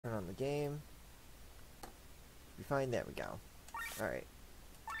the game. Be fine. There we go. All right.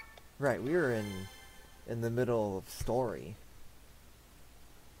 Right, we were in the middle of story.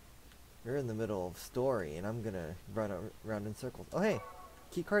 We're in the middle of story, and I'm gonna run around in circles. Oh hey,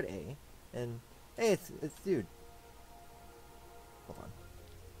 key card A, and hey, it's dude. Hold on.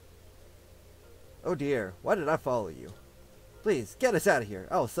 Oh dear, why did I follow you? Please get us out of here.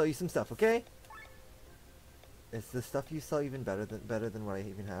 I'll sell you some stuff, okay? Is the stuff you sell even better than what I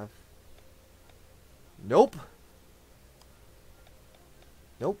even have? Nope.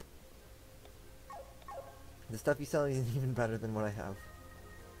 Nope. The stuff you sell isn't even better than what I have.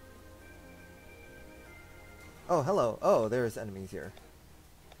 Oh, hello. Oh, there's enemies here.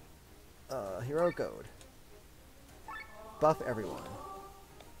 Hero code. Buff everyone.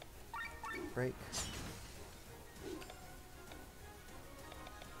 Break.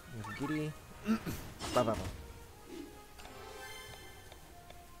 Giddy. Blah, blah, blah.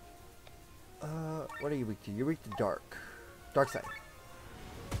 What are you weak to? You're weak to dark. Dark side.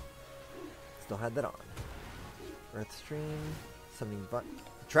 Still had that on. Earth stream. Something but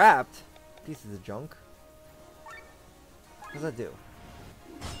trapped. Pieces of junk. What does that do?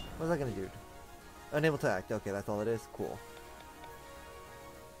 What is that gonna do? Unable to act. Okay, that's all it is. Cool.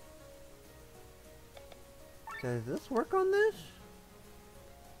 Does this work on this?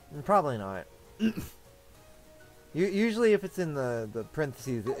 Probably not. Usually if it's in the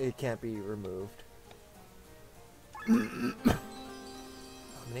parentheses, it can't be removed. Dominate.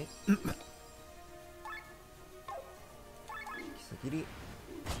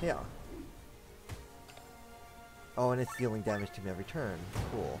 Yeah. Oh, and it's dealing damage to me every turn.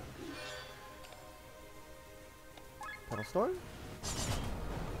 Cool. Pedal Storm?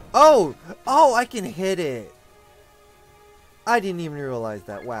 Oh! Oh, I can hit it! I didn't even realize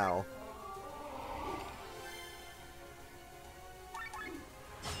that. Wow.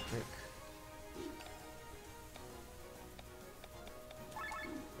 Frick.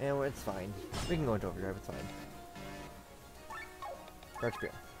 And it's fine. We can go into overdrive, it's fine. Dark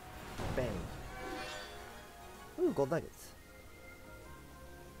Spear. Bang. Ooh, gold nuggets.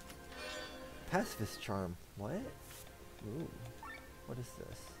 Pacifist Charm. What? Ooh. What is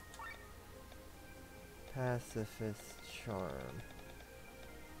this? Pacifist Charm.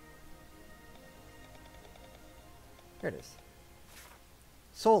 Here it is.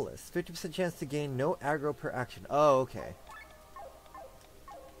 Soulless. 50% chance to gain no aggro per action. Oh, okay.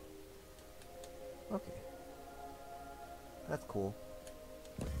 Okay. That's cool.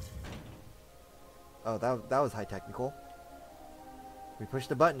 Oh, that was high technical. We push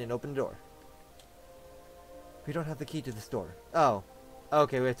the button and open the door. We don't have the key to this door. Oh.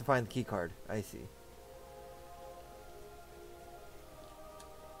 Okay, we have to find the key card. I see.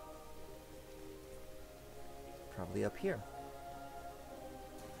 Probably up here.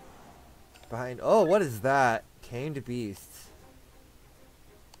 Behind. Oh, what is that? Tamed beast.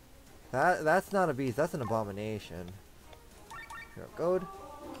 That's not a beast. That's an abomination. Hero code.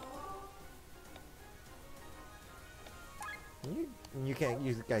 You can't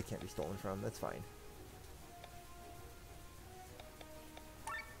use the guy can't be stolen from. That's fine.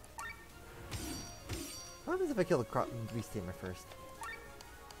 What happens if I kill the beast tamer first?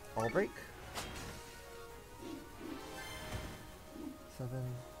 All break. 7.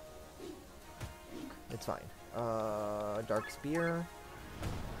 It's fine. Dark Spear.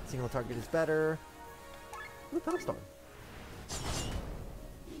 Single target is better. Ooh, Pedal Storm.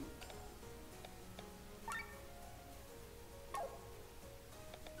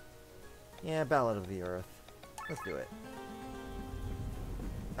 Yeah, Ballad of the Earth. Let's do it.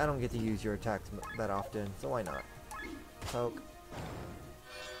 I don't get to use your attacks that often, so why not? Poke.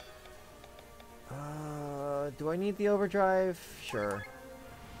 Do I need the overdrive? Sure.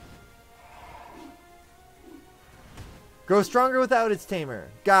 Grow stronger without its tamer.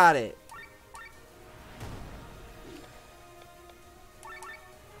 Got it.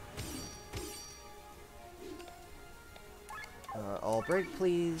 All break,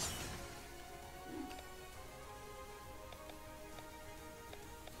 please.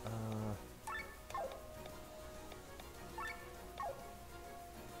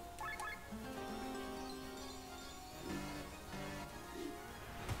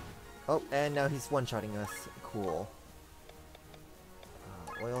 Oh, and now he's one-shotting us. Cool.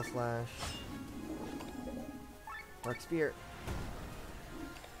 Oil Slash. Dark Spear.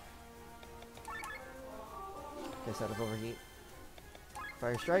 Guess out of overheat.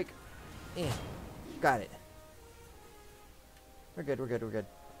 Fire Strike. Got it. We're good, we're good, we're good.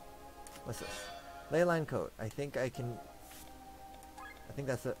 What's this? Leyline Coat. I think I can... I think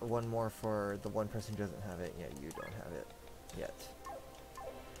that's one more for the one person who doesn't have it. Yeah, you don't have it yet.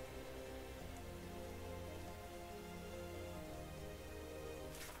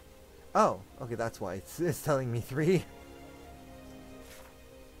 Oh, okay, that's why it's telling me 3.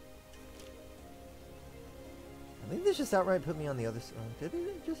 I think they just outright put me on the other side. Did they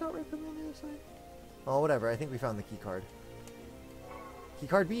just outright put me on the other side? Oh, whatever. I think we found the key card. Key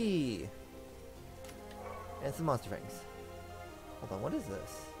card B! And some monster fangs. Hold on, what is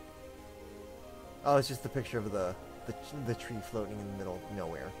this? Oh, it's just a picture of the tree floating in the middle of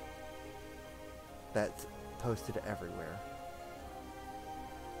nowhere. That's posted everywhere.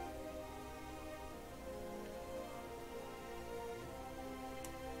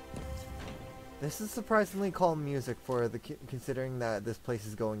 This is surprisingly calm music for the considering that this place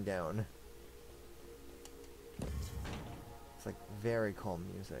is going down. It's like very calm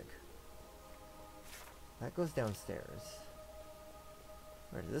music. That goes downstairs.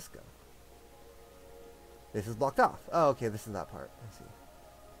 Where did this go? This is blocked off. Oh, okay, this is that part. I see.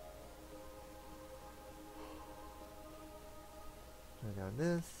 I got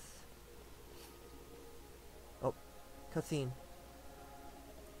this. Oh, cutscene.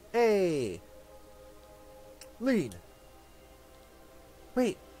 Hey! Lead!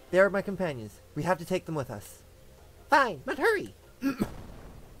 Wait, they are my companions. We have to take them with us. Fine, but hurry!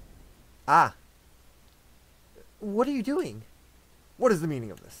 Ah. What are you doing? What is the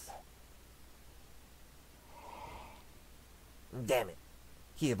meaning of this? Damn it.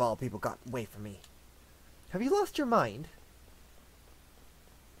 He of all people got away from me. Have you lost your mind?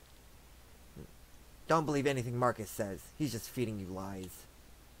 Don't believe anything Marcus says. He's just feeding you lies.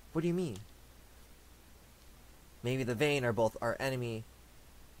 What do you mean? Maybe the Vayne are both our enemy.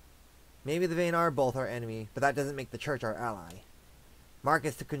 Maybe the Vayne are both our enemy, but that doesn't make the Church our ally.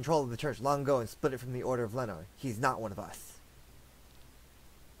 Marcus took control of the Church long ago and split it from the Order of Lenor. He's not one of us.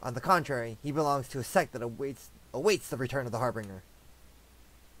 On the contrary, he belongs to a sect that awaits the return of the Harbinger.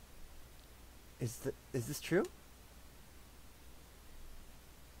 Is this true?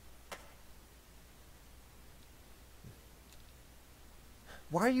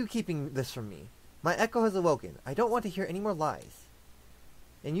 Why are you keeping this from me? My echo has awoken. I don't want to hear any more lies.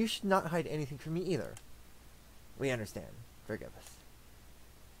 And you should not hide anything from me either. We understand. Forgive us.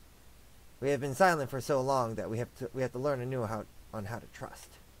 We have been silent for so long that we have to learn anew how to trust.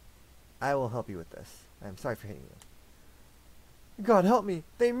 I will help you with this. I'm sorry for hitting you. God help me!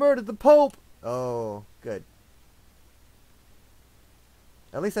 They murdered the Pope! Oh, good.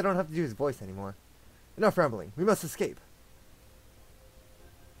 At least I don't have to do his voice anymore. Enough rambling. We must escape.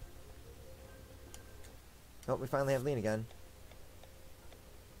 Oh, we finally have Lean again.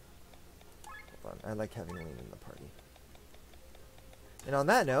 Hold on, I like having Lean in the party. And on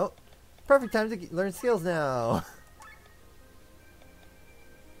that note, perfect time to learn skills now.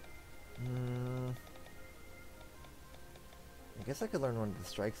 I guess I could learn one of the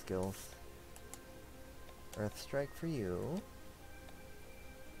strike skills. Earth Strike for you.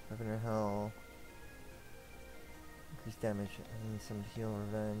 Weapon or Hell. Increase damage and some heal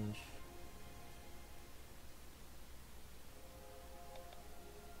revenge.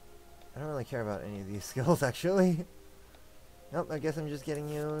 I don't really care about any of these skills, actually. Nope, I guess I'm just getting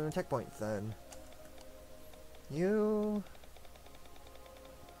you tech points then. You...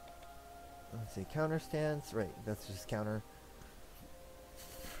 Let's see, counter stance. Right, that's just counter.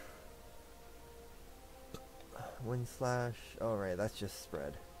 Wind slash. Oh, right, that's just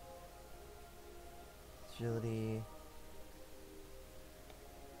spread. Agility.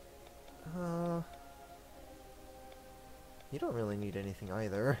 You don't really need anything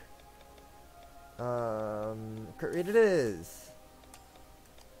either. Crit rate it is.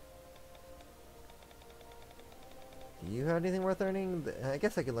 Do you have anything worth learning? I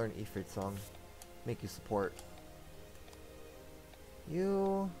guess I could learn Ifrit song. Make you support.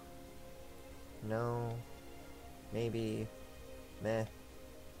 You... No. Maybe. Meh.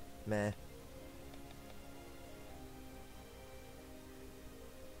 Meh.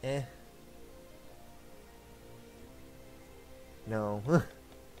 Eh. No.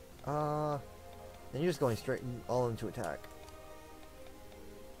 Then you're just going straight all into attack.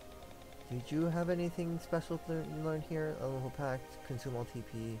 Did you have anything special to learn here? Elemental Pact, consume all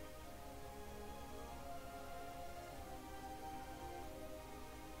TP.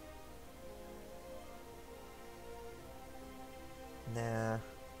 Nah.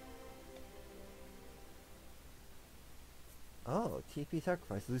 Oh, TP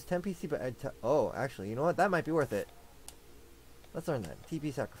sacrifice. Lose 10 PC but add oh, actually, you know what? That might be worth it. Let's learn that.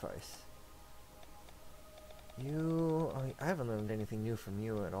 TP sacrifice. You... I haven't learned anything new from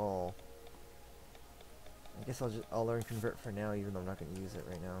you at all. I guess I'll learn Convert for now, even though I'm not going to use it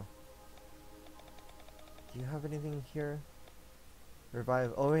right now. Do you have anything here?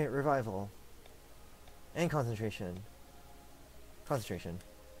 Revive... Oh wait, Revival. And Concentration. Concentration.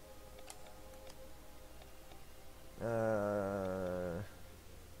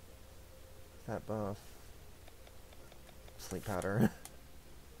 That buff. Sleep powder.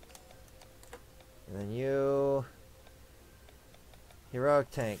 And then you...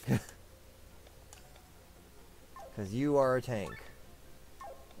 Heroic tank. Because you are a tank.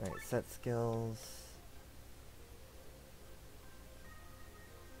 Alright, set skills.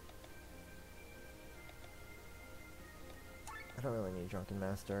 I don't really need Drunken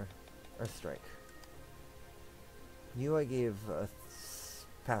Master. Or Strike. You I gave a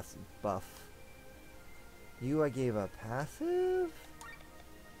passive buff. You I gave a passive?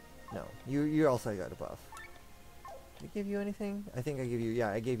 No. You also got a buff. Did I give you anything? I think I gave you... Yeah,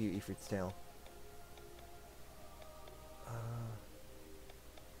 I gave you Ifrit's Tail.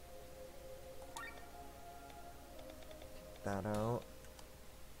 That out.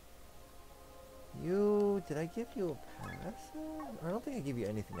 You... Did I give you a passive? I don't think I gave you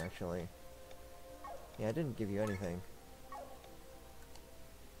anything, actually. Yeah, I didn't give you anything.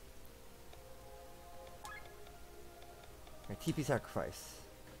 Right, TP Sacrifice.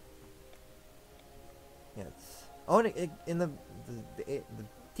 Yeah, it's... Oh, and in the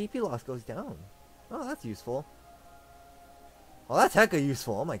TP loss goes down. Oh, that's useful. Oh, that's hecka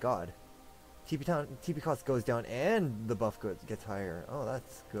useful. Oh my god. TP cost goes down and the buff gets higher. Oh,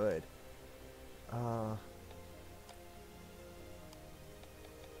 that's good. Did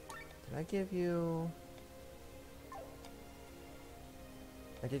I give you...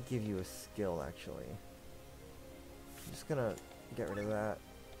 I did give you a skill, actually. I'm just gonna get rid of that.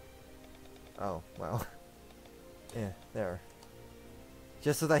 Oh, wow. Yeah, there.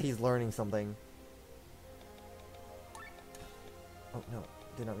 Just so that he's learning something. Oh, no.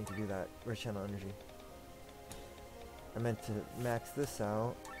 Did not mean to do that. Where's Channel Energy? I meant to max this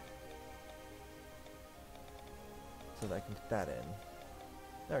out. So that I can put that in.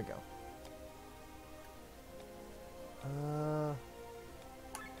 There we go.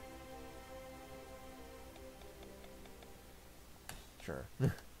 Sure.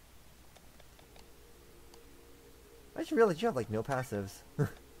 I just realized you have like no passives. And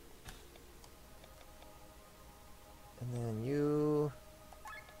then you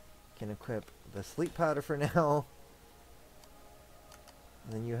can equip the sleep powder for now.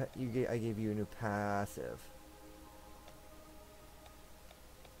 And then I gave you a new passive.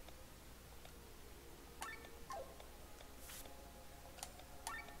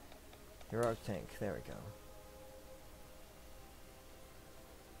 Heroic tank. There we go.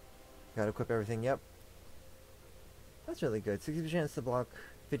 Gotta equip everything. Yep. That's really good. 60% chance to block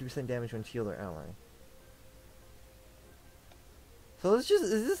 50% damage when shield or ally. So is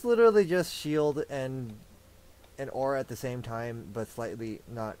this literally just shield and aura at the same time, but slightly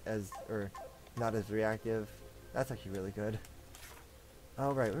not as reactive? That's actually really good.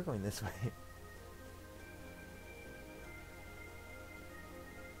 Oh right, we're going this way.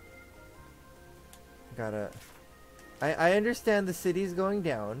 I understand the city's going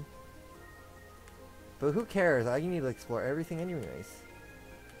down, but who cares? I need to explore everything anyways.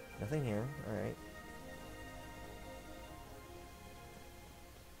 Nothing here. Alright.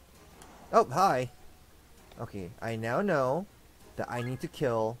 Oh, hi! Okay, I now know that I need to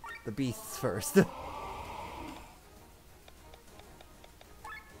kill the beasts first.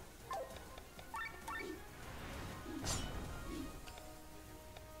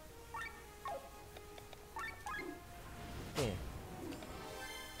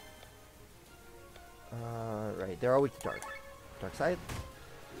 Right, they're all weak to dark. Dark side.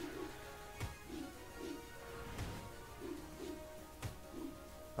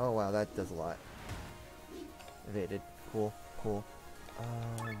 Oh wow, that does a lot. Evaded. Cool, cool.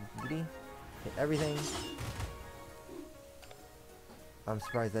 Beauty. Hit everything. I'm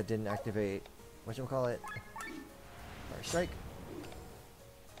surprised that didn't activate whatchamacallit. Fire strike.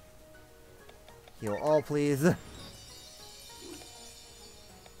 Heal all, please.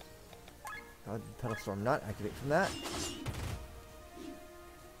 How did Pedal Storm not activate from that?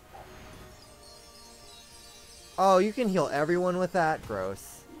 Oh, you can heal everyone with that?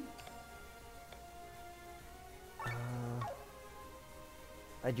 Gross.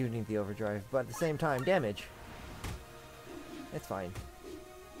 I do need the overdrive, but at the same time, damage. It's fine.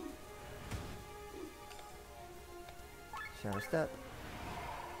 Shadow Step.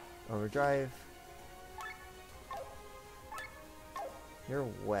 Overdrive. You're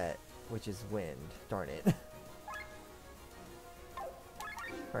wet, which is wind. Darn it.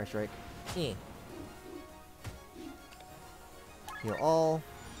 Fire Strike. Eh. Heal all.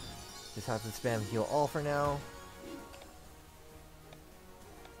 Just have to spam heal all for now.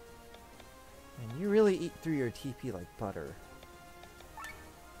 And you really eat through your TP like butter.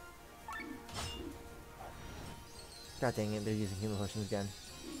 God dang it, they're using healing potions again.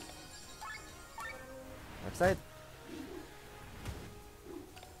 Left side.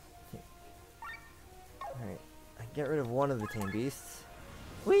 Okay. Alright. I get rid of one of the tame beasts.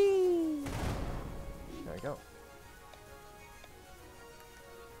 Whee! There we go.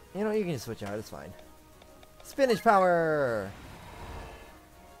 You know, you can just switch out, it's fine. Spinach power!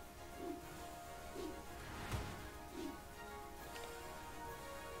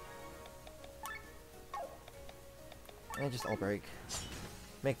 And just all break.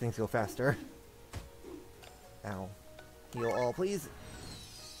 Make things go faster. Ow. Heal all, please.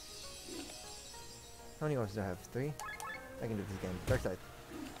 How many orbs do I have? 3? I can do this again. Dark side.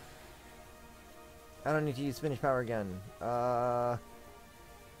 I don't need to use spinach power again. Heart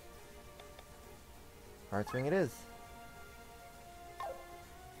swing it is.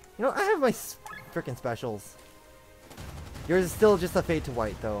 You know, I have my frickin' specials. Yours is still just a fade to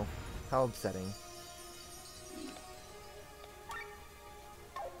white, though. How upsetting.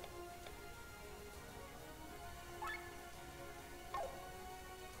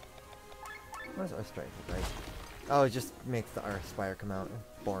 What does our strike look like? Oh, it just makes our spire come out.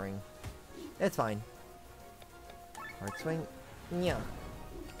 Boring. It's fine. Hard swing. Yeah.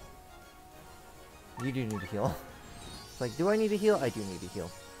 You do need to heal. It's like, do I need to heal? I do need to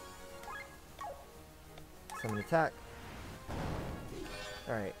heal. Summon attack.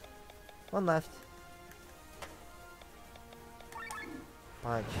 Alright. One left.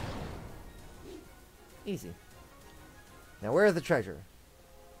 Punch. Easy. Now where is the treasure?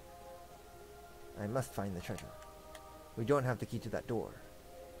 I must find the treasure. We don't have the key to that door.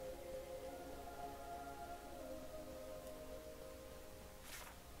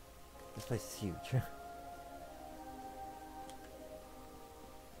 This place is huge.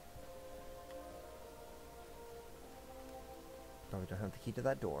 But we don't have the key to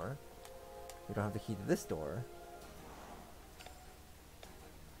that door. We don't have the key to this door.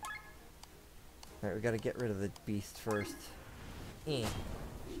 Alright, we gotta get rid of the beast first.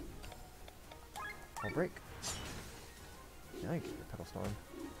 I'll break. Now you get your Petal Storm.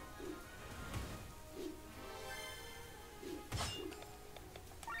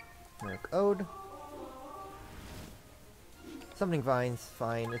 Merc Ode. Summoning Vines,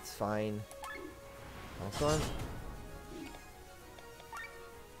 fine, it's fine. Petal Storm.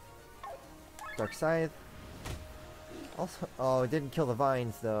 Dark Scythe. Also, oh, it didn't kill the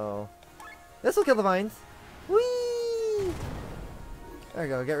vines though. This will kill the vines. Whee! There we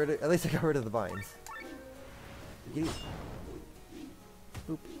go. Get rid of. At least I got rid of the vines.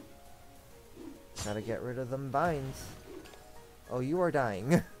 Boop. Gotta get rid of them vines. Oh, you are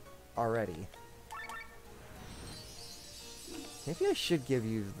dying already. Maybe I should give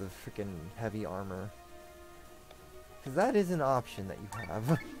you the freaking heavy armor, because that is an option that you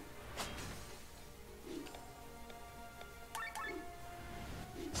have.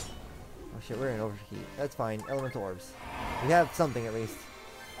 Oh shit, we're in overheat. That's fine. Elemental orbs. We have something at least.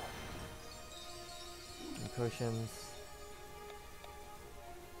 And potions.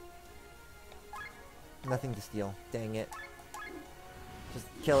 Nothing to steal. Dang it. Just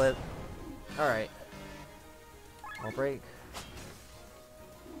kill it. Alright. I'll break.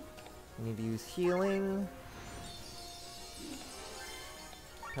 We need to use healing.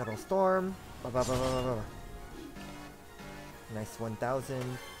 Petal Storm. Ba -ba -ba -ba -ba -ba. Nice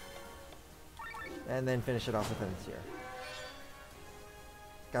 1000. And then finish it off with this here.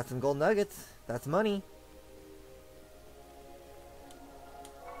 Got some gold nuggets. That's money.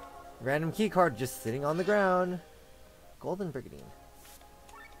 Random key card just sitting on the ground. Golden Brigandine.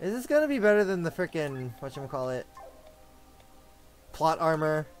 Is this gonna be better than the frickin' whatchamacallit? Plot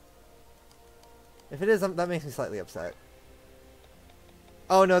armor? If it is, that makes me slightly upset.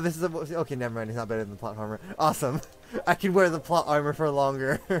 Oh no, this is a... Okay, never mind. It's not better than the plot armor. Awesome. I can wear the plot armor for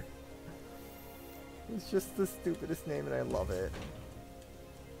longer. It's just the stupidest name and I love it.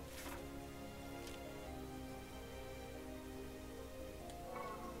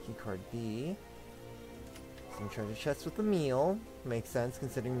 Keycard B. Some treasure chests with a meal. Makes sense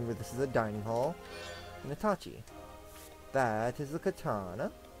considering this is a dining hall. And Itachi. That is the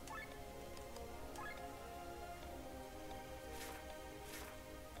katana.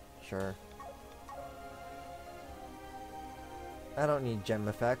 Sure. I don't need gem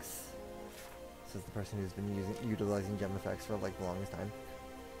effects. This is the person who's been utilizing gem effects for like the longest time.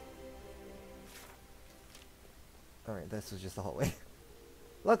 Alright, this was just a hallway.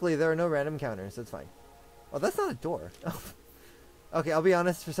 Luckily, there are no random counters, so it's fine. Oh, that's not a door. Okay, I'll be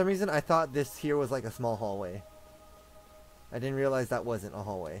honest. For some reason, I thought this here was like a small hallway. I didn't realize that wasn't a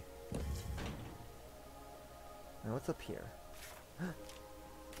hallway. Now, what's up here?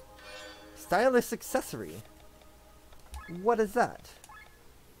 Stylish accessory. What is that?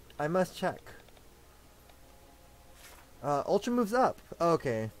 I must check. Ultra moves up.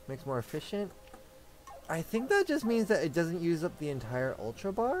 Okay, makes more efficient. I think that just means that it doesn't use up the entire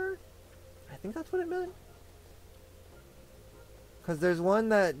Ultra bar. I think that's what it meant. Because there's one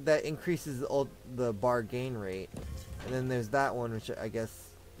that increases the bar gain rate. And then there's that one which I guess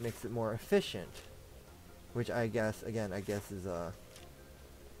makes it more efficient. Which I guess, again, is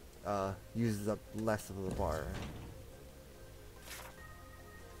uses up less of the bar.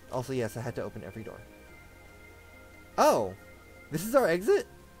 Also, yes, I had to open every door. Oh! This is our exit?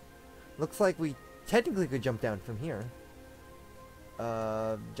 Looks like we technically could jump down from here.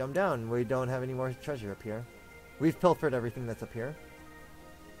 Jump down. We don't have any more treasure up here. We've pilfered everything that's up here.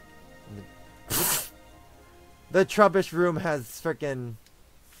 The Trubbish room has frickin'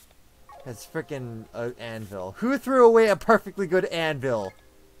 anvil. Who threw away a perfectly good anvil?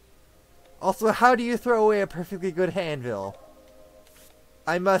 Also, how do you throw away a perfectly good anvil?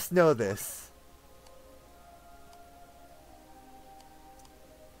 I must know this.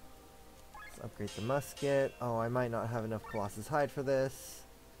 Let's upgrade the musket. Oh, I might not have enough Colossus hide for this.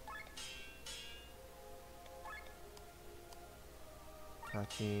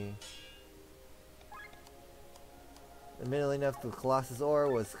 Hachi. Admittedly enough, the Colossus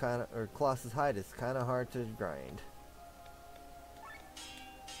ore was Colossus hide is kind of hard to grind.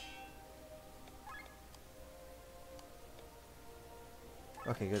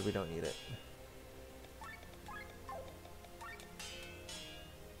 Okay, good. We don't need it.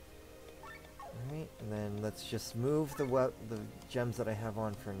 Alright, and then let's just move the gems that I have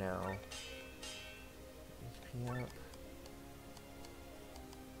on for now. HP up.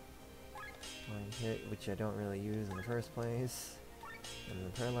 Blind hit, which I don't really use in the first place. And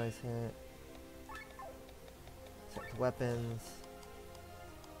then paralyze hit. Set the weapons.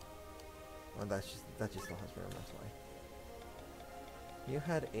 Oh, that just still has room, that's why. You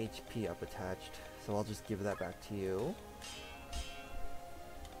had HP up attached, so I'll just give that back to you.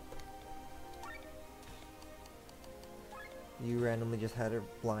 You randomly just had a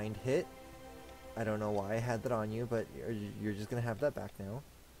blind hit. I don't know why I had that on you, but you're just gonna have that back now.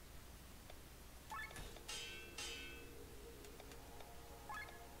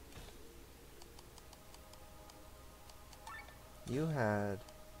 You had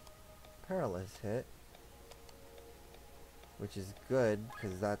paralyzed hit, which is good,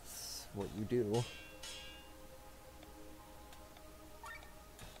 because that's what you do.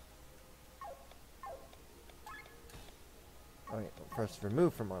 Alright, first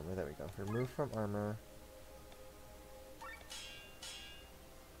remove from armor, there we go. Remove from armor.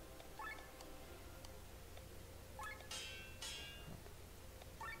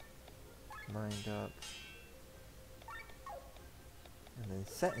 Mind up. And then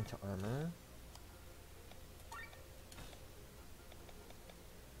set into armor.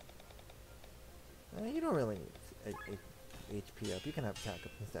 You don't really need a HP up. You can have attack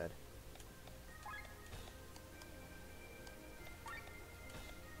up instead.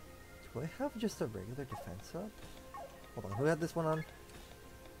 Do I have just a regular defense up? Hold on, who had this one on?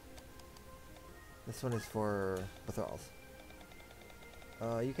 This one is for Bethrals.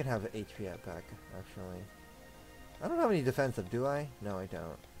 You can have HP up back, actually. I don't have any defense up, do I? No, I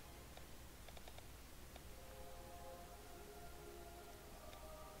don't.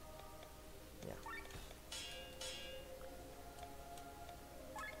 Yeah.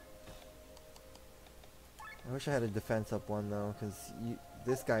 I wish I had a defense up one though, because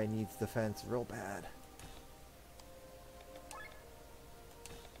this guy needs defense real bad.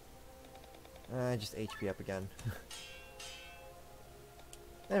 Just HP up again.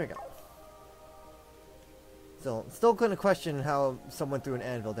 There we go. Still couldn't question how someone threw an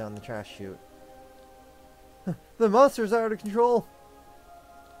anvil down the trash chute. The monsters are out of control!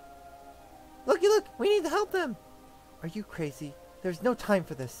 Looky look! We need to help them! Are you crazy? There's no time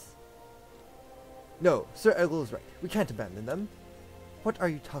for this. No, Sir Eggle is right. We can't abandon them. What are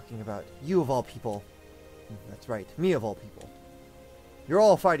you talking about? You of all people. That's right, me of all people. You're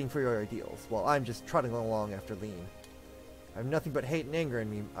all fighting for your ideals, while I'm just trotting along after Lean. I have nothing but hate and anger in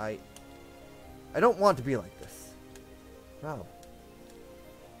me. I don't want to be like this. Wow.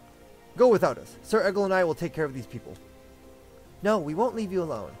 Go without us. Sir Eggle and I will take care of these people. No, we won't leave you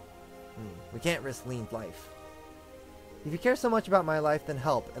alone. We can't risk Lean's life. If you care so much about my life, then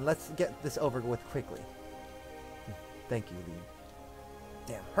help, and let's get this over with quickly. Thank you, Lean.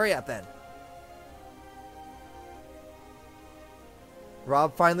 Damn, hurry up then.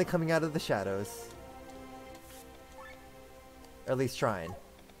 Rob finally coming out of the shadows. Or at least trying.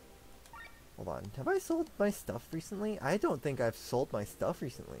 Hold on, have I sold my stuff recently? I don't think I've sold my stuff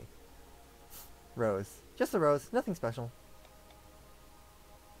recently. Rose. Just a rose, nothing special.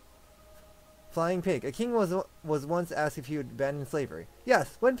 Flying pig. A king was once asked if he would abandon slavery.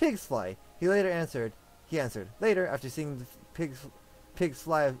 Yes, when pigs fly. He answered, later, after seeing the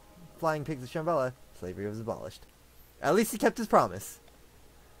flying pigs of Shambhala, slavery was abolished. At least he kept his promise.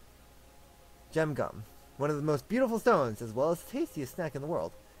 Gem gum. One of the most beautiful stones, as well as the tastiest snack in the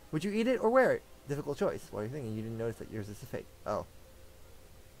world. Would you eat it or wear it? Difficult choice. What are you thinking? You didn't notice that yours is a fake. Oh.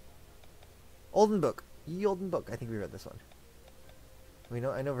 Olden Book. Ye Olden Book. I think we read this one.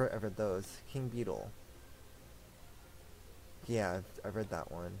 I never read those. King Beetle. Yeah, I've read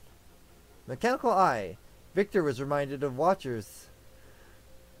that one. Mechanical Eye. Victor was reminded of watches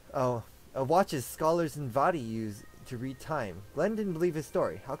scholars in Vadi use to read time. Glenn didn't believe his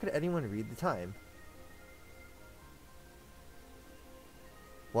story. How could anyone read the time?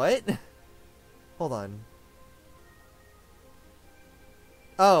 What? Hold on.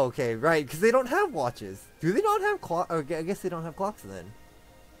 Oh, okay, right, because they don't have watches. Do they not have clocks? I guess they don't have clocks then.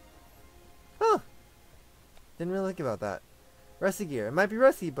 Huh. Didn't really think about that. Rusty gear. It might be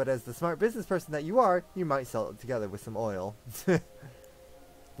rusty, but as the smart business person that you are, you might sell it together with some oil.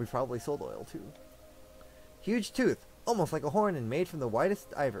 We probably sold oil, too. Huge tooth. Almost like a horn and made from the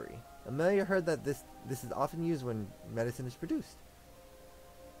whitest ivory. Amelia heard that this is often used when medicine is produced.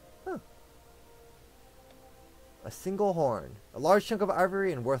 Huh. A single horn. A large chunk of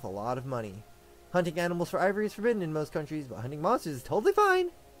ivory and worth a lot of money. Hunting animals for ivory is forbidden in most countries, but hunting monsters is totally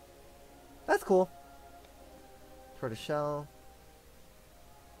fine. That's cool. Tortoise shell.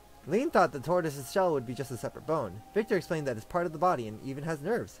 Lean thought the tortoise's shell would be just a separate bone. Victor explained that it's part of the body and even has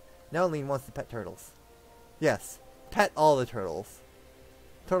nerves. Now Lean wants to pet turtles. Yes, pet all the turtles.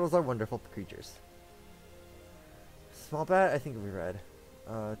 Turtles are wonderful creatures. Small bat, I think we read.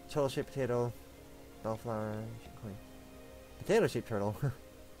 Turtle-shaped potato. Bellflower. Potato-shaped turtle.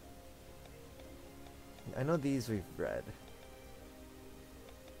 I know these we've read.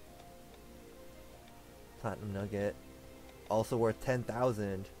 Platinum nugget. Also worth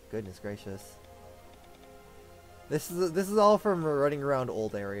 10,000. Goodness gracious. This is all from running around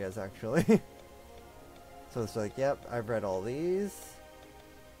old areas, actually. So it's like, yep, I've read all these.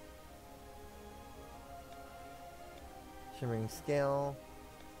 Shimmering scale.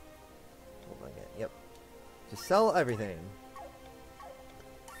 Yep. Just sell everything.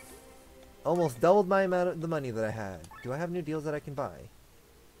 Almost doubled my amount of the money that I had. Do I have new deals that I can buy?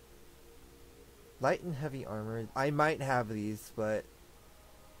 Light and heavy armor. I might have these, but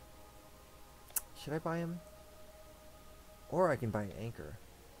should I buy them? Or I can buy an anchor.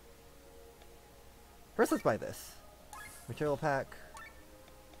 First, let's buy this. Material pack.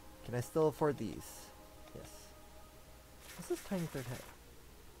 Can I still afford these? Yes. What's this tiny third head?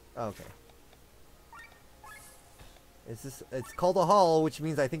 Oh, okay. It's called a haul, which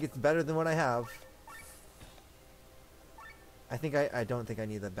means I think it's better than what I have. I don't think I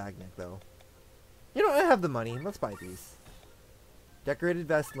need the bag neck though. You know, I have the money. Let's buy these. Decorated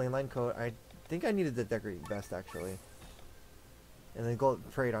vest, leyline coat. I think I needed the decorated vest actually. And then gold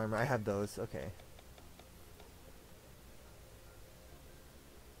parade armor. I have those. Okay.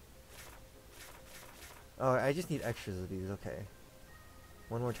 Oh, I just need extras of these. Okay.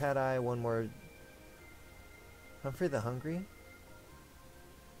 One more Tad-Eye, one more Humphrey the Hungry.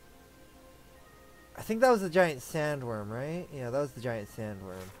 I think that was the giant sandworm, right? Yeah, that was the giant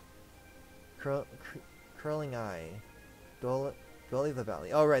sandworm. Curling Eye. Dwelly the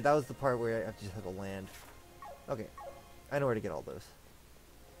Valley. Oh, right, that was the part where I just have to land. Okay, I know where to get all those.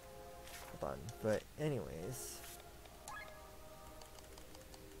 Hold on, but anyways.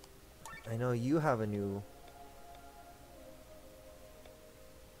 I know you have a new...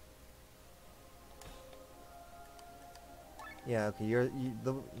 Yeah, okay,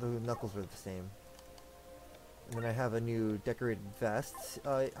 the knuckles were the same. And then I have a new decorated vest.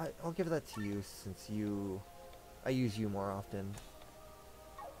 I'll give that to you since I use you more often.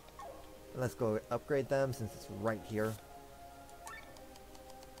 Let's go upgrade them since it's right here.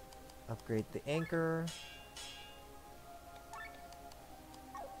 Upgrade the anchor.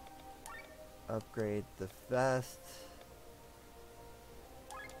 Upgrade the vest.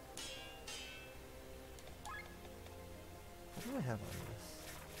 What do I have on this?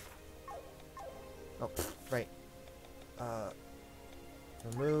 Oh, right.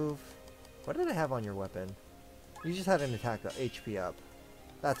 Remove. What did I have on your weapon? You just had an attack HP up.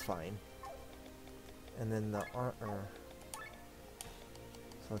 That's fine. And then the armor.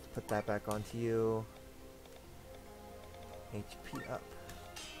 So let's put that back onto you. HP up.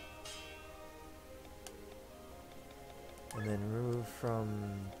 And then remove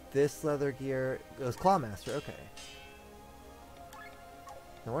from this leather gear. It was Clawmaster, okay.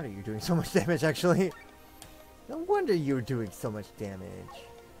 No wonder you're doing so much damage, actually. No wonder you're doing so much damage.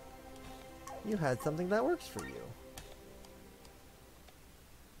 You had something that works for you.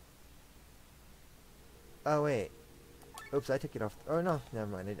 Oh, wait. Oops, I took it off. Oh, no. Never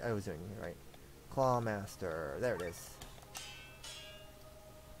mind. I was doing it right. Claw Master. There it is.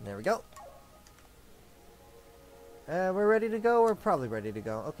 There we go. We're ready to go. We're probably ready to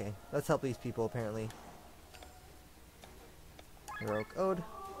go. Okay. Let's help these people, apparently. Heroic Ode.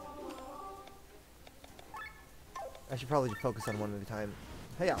 I should probably focus on one at a time.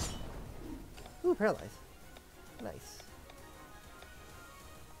 Hey, yeah. Ooh, paralyze. Nice.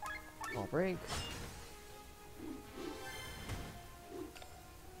 All break.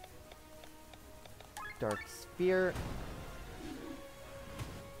 Dark Spear.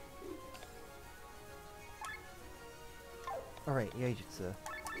 Alright, Yaijutsu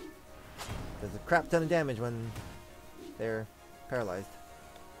does a crap ton of damage when they're paralyzed.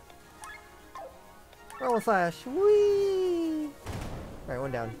 Roll slash. Whee! Alright,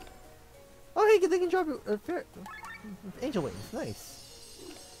 one down. Oh, hey, they can drop angel wings. Nice.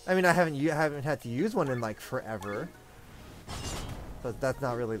 I mean, I haven't had to use one in like forever, but that's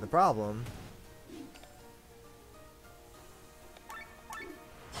not really the problem.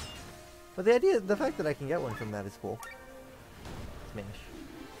 But the fact that I can get one from that is cool. Smash.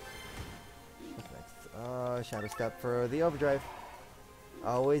 What's next? Shadow Step for the overdrive.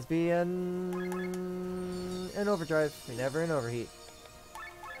 Always be an overdrive. Never an overheat.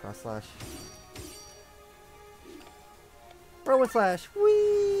 Cross slash. Rowan slash.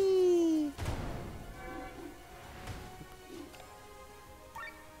 Whee!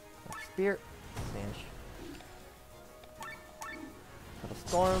 Spear. Smash. Little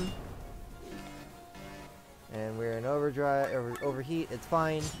storm. And we're in overdrive, overheat, it's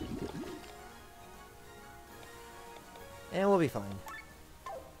fine. And we'll be fine.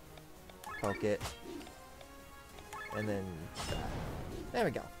 Poke it. And then... there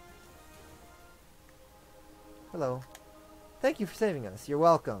we go. Hello. Thank you for saving us. You're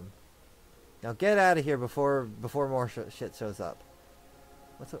welcome. Now get out of here before more shit shows up.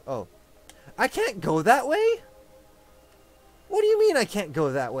 What's up? Oh. I can't go that way? What do you mean I can't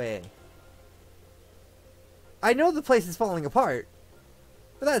go that way? I know the place is falling apart,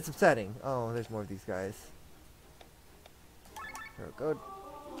 but that's upsetting. Oh, there's more of these guys. Here we go.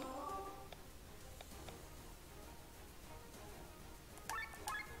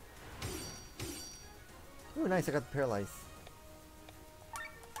 Ooh, nice, I got the paralyze.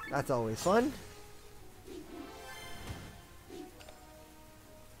 That's always fun.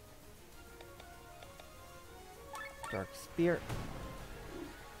 Dark Spear.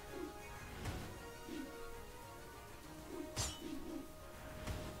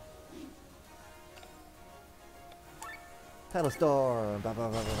 Pedal Storm. Blah, blah,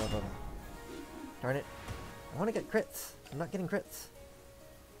 blah, blah, blah, blah. Darn it. I want to get crits. I'm not getting crits.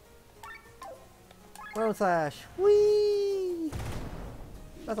 Road slash. Whee!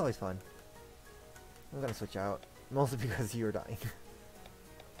 That's always fun. I'm going to switch out. Mostly because you're dying.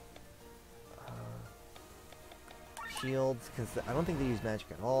 Shields. Because I don't think they use magic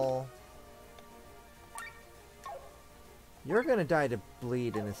at all. You're going to die to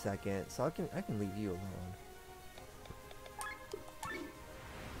bleed in a second. So I can leave you alone.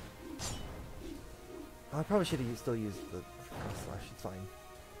 I probably should have still used the cross slash, it's fine.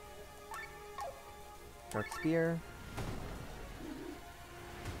 Dark Spear.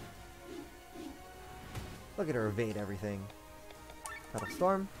 Look at her evade everything. Pedal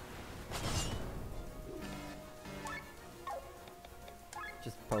Storm.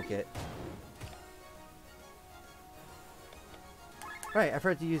 Just poke it. Right, I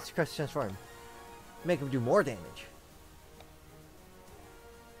forgot to use Crest Transform. Make him do more damage.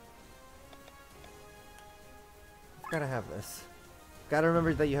 Gotta have this. Gotta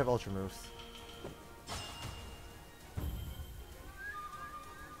remember that you have ultra moves.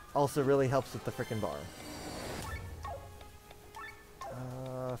 Also really helps with the frickin' bar.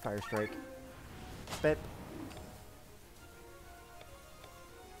 Fire Strike. Bip.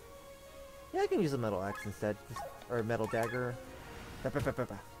 Yeah, I can use a Metal Axe instead. Or Metal Dagger.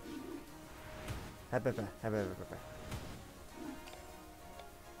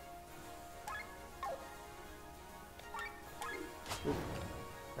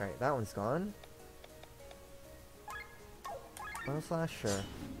 Alright, that one's gone. One slash, sure.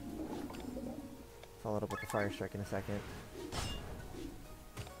 Followed up with the Fire Strike in a second.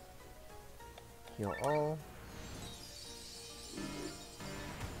 Heal all.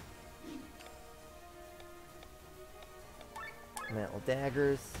 Metal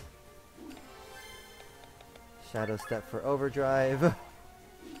Daggers. Shadow Step for overdrive.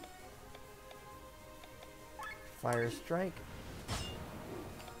 Fire Strike.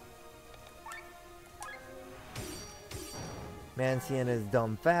 Man, Sienna is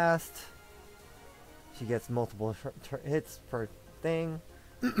dumb fast. She gets multiple hits per thing.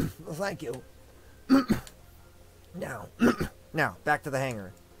 Thank you. Now, now back to the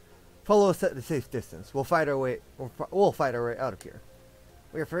hangar. Follow us at a safe distance. We'll fight our way. We'll fight our way out of here.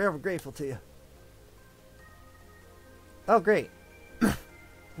 We are forever grateful to you. Oh, great.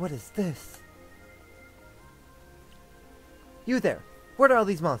 What is this? You there! What are all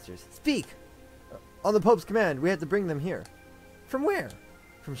these monsters? Speak! On the Pope's command, we had to bring them here. From where?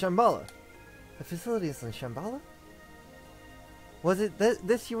 From Shambhala. The facility is in Shambhala? Was it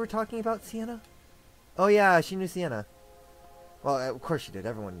this you were talking about, Sienna? Oh yeah, she knew Sienna. Well, of course she did.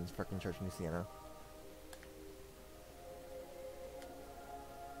 Everyone in this fucking church knew Sienna.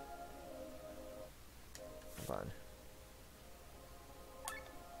 Hold on.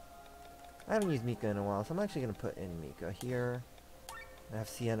 I haven't used Mika in a while, so I'm actually going to put in Mika here. And have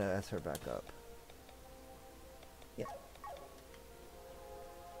Sienna as her backup. Yeah.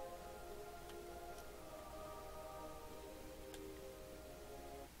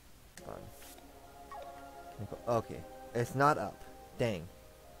 Hold on. Okay. It's not up. Dang.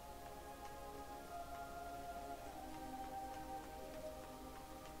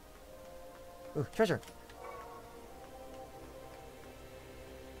 Ooh, treasure!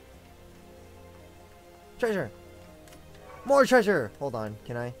 Treasure! More treasure! Hold on,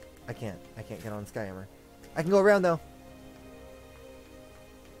 can I? I can't. I can't get on Skyhammer. I can go around though!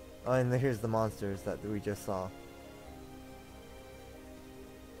 Oh, and here's the monsters that we just saw.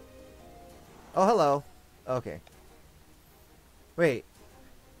 Oh, hello! Okay. Wait.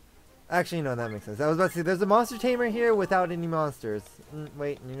 Actually, no, that makes sense. I was about to say, there's a monster tamer here without any monsters.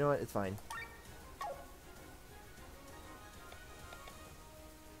 Wait, you know what? It's fine.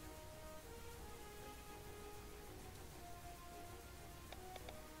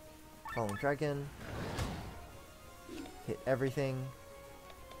 Fallen Dragon. Hit everything.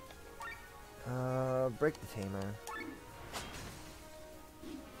 Break the tamer.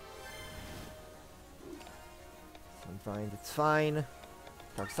 Sunfind, it's fine.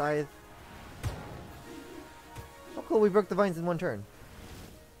 Dark Scythe. Oh cool, we broke the vines in one turn.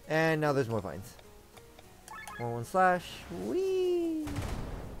 And now there's more vines. One slash. Whee!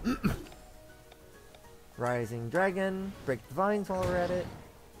 Rising Dragon. Break the vines while we're at it.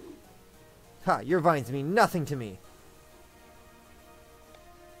 Ha! Your vines mean nothing to me!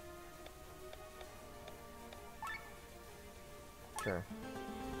 Sure.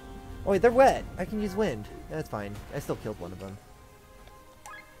 Oh wait, they're wet! I can use wind. That's fine. I still killed one of them.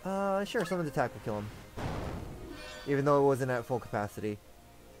 Sure, Summoned Attack will kill him. Even though it wasn't at full capacity.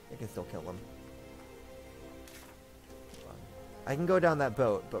 I can still kill them. I can go down that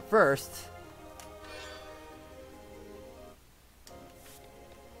boat, but first...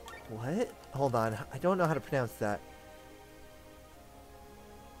 What? Hold on. I don't know how to pronounce that.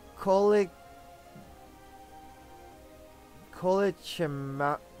 Colichimadre?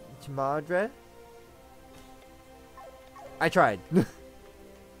 I tried.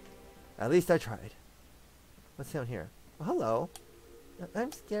 At least I tried. What's down here? Oh, hello.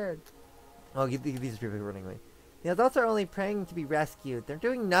 I'm scared. Oh, these are people running away. The adults are only praying to be rescued. They're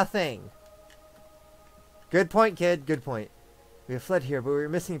doing nothing. Good point, kid. Good point. We have fled here, but we're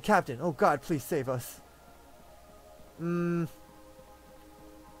missing a captain. Oh god, please save us. Ooh!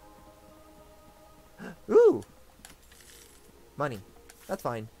 Money. That's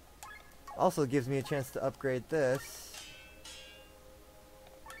fine. Also gives me a chance to upgrade this.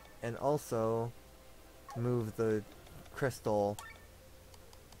 And also move the crystal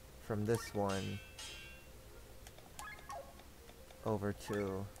from this one over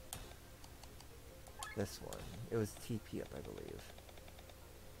to this one. It was TP up, I believe.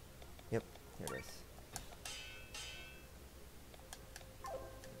 Yep, here it is.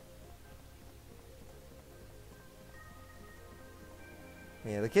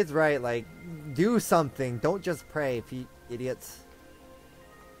 Yeah, the kid's right, like, do something. Don't just pray, idiots.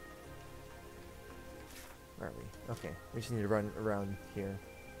 Where are we? Okay, we just need to run around here.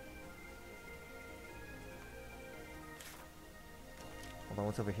 Hold on,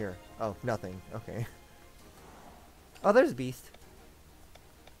 what's over here? Oh, nothing. Okay. Oh, there's a beast.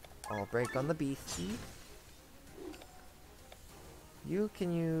 I'll break on the beastie. You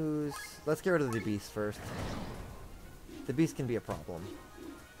can use... Let's get rid of the beast first. The beast can be a problem.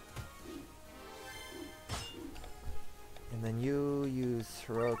 And then you use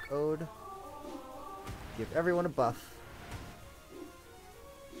Heroic Ode. Give everyone a buff.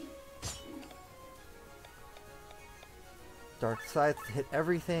 Dark Scythe to hit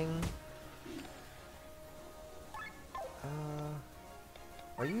everything.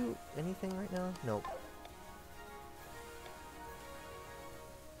 Are you anything right now? Nope.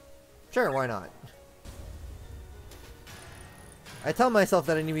 Sure, why not? I tell myself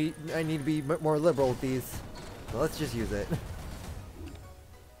that I need to be more liberal with these. So let's just use it.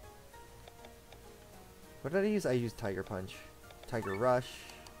 What did I use? I used Tiger Punch. Tiger Rush.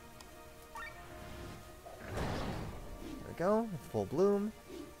 There we go. Full bloom.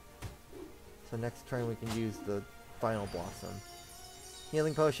 So next turn we can use the Final Blossom.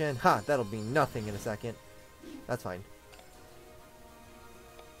 Healing Potion. Ha! That'll be nothing in a second. That's fine.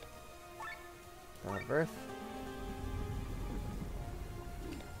 Birth.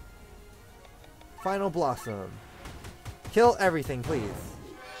 Final Blossom. Kill everything, please.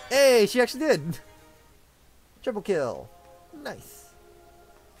 Hey, she actually did! Triple kill. Nice.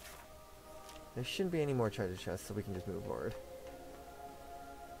 There shouldn't be any more treasure chests, so we can just move forward.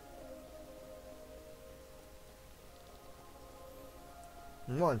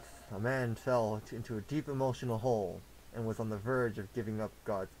 Once, a man fell into a deep emotional hole and was on the verge of giving up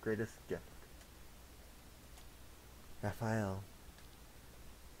God's greatest gift. Raphael.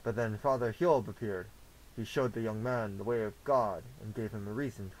 But then Father Hiob appeared. He showed the young man the way of God and gave him a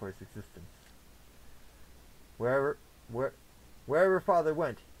reason for his existence. Wherever Father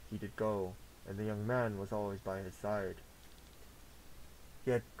went, he did go, and the young man was always by his side.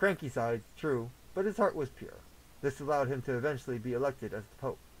 He had cranky sides, true, but his heart was pure. This allowed him to eventually be elected as the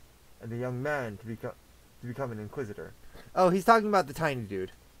Pope, and the young man to become an inquisitor. Oh, he's talking about the tiny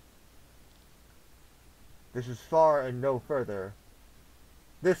dude. This far and no further,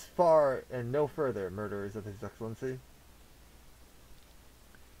 murderers of His Excellency.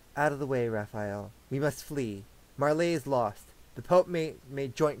 Out of the way, Raphael. We must flee. Marley is lost. The Pope may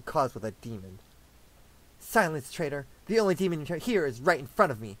joint cause with a demon. Silence, traitor. The only demon here is right in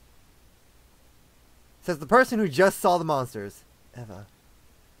front of me. Says the person who just saw the monsters. Eva.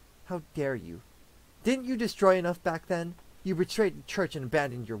 How dare you? Didn't you destroy enough back then? You betrayed the church and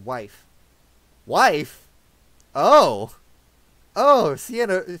abandoned your wife. Wife? Oh! Oh,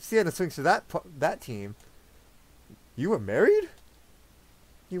 Sienna swings to that team. You were married?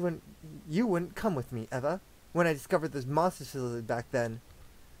 You wouldn't come with me, Eva. When I discovered this monster facility back then.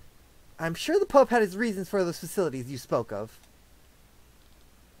 I'm sure the Pope had his reasons for those facilities you spoke of.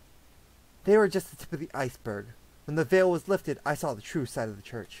 They were just the tip of the iceberg. When the veil was lifted, I saw the true side of the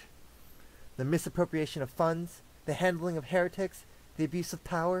church. The misappropriation of funds, the handling of heretics, the abuse of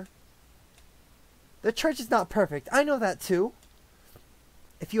power. The church is not perfect, I know that too.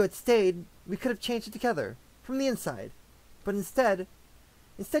 If you had stayed, we could have changed it together, from the inside. But instead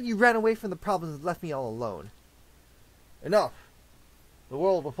you ran away from the problems and left me all alone. Enough! The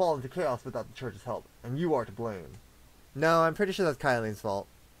world will fall into chaos without the church's help, and you are to blame. No, I'm pretty sure that's Kylene's fault.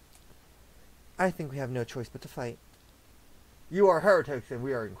 I think we have no choice but to fight. You are heretics and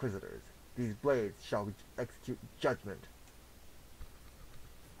we are inquisitors. These blades shall execute judgment.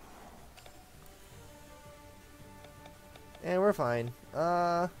 And we're fine.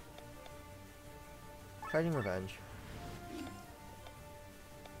 Charging revenge.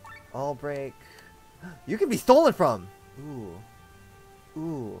 All break. You can be stolen from! Ooh.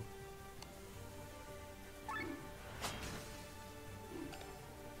 Ooh.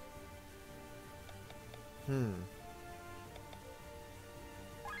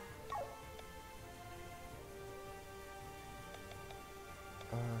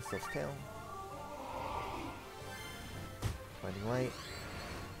 Sylph's Tail. Finding Light.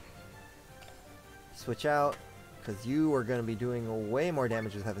 Switch out, because you are going to be doing way more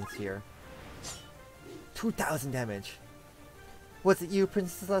damage with Heaven's Tear. 2,000 damage. Was it you,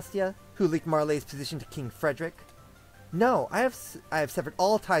 Princess Celestia, who leaked Marley's position to King Frederick? No, I have severed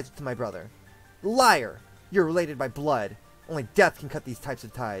all ties to my brother. Liar! You're related by blood. Only death can cut these types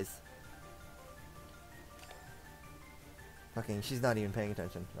of ties. Fucking, she's not even paying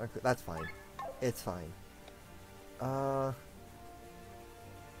attention. Okay, that's fine. It's fine. I'm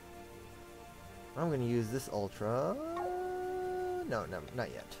gonna use this Ultra... No,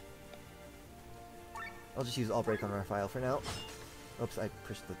 not yet. I'll just use All Break on Raphael for now. Oops, I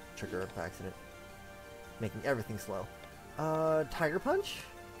pushed the trigger by accident. Making everything slow. Tiger Punch?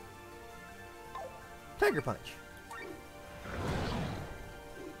 Tiger Punch.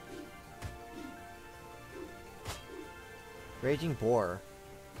 Raging Boar.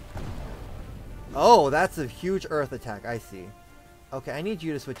 Oh, that's a huge earth attack, I see. Okay, I need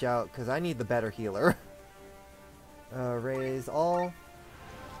you to switch out, because I need the better healer. Raise all.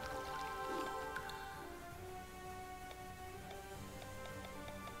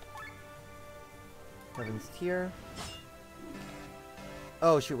 Heaven's Tear.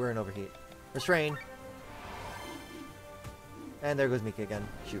 Oh shoot, we're in overheat. Restrain. And there goes Mika again.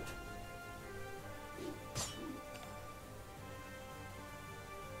 Shoot.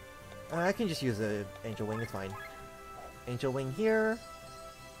 I can just use a Angel Wing, it's fine. Angel Wing here.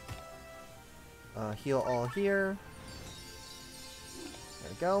 Heal all here. There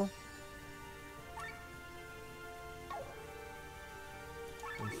we go.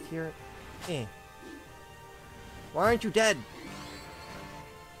 Things here. Eh. Why aren't you dead?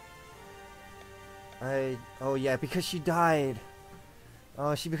 Oh yeah, because she died.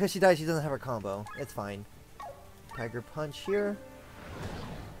 Oh, because she died, she doesn't have her combo. It's fine. Tiger Punch here.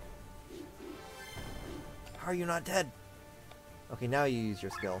 How are you not dead? Okay, now you use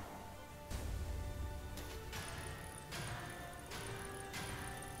your skill.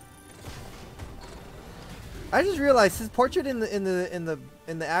 I just realized his portrait in the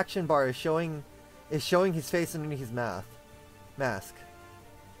action bar is showing his face underneath his mask.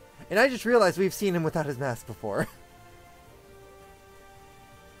 And I just realized we've seen him without his mask before.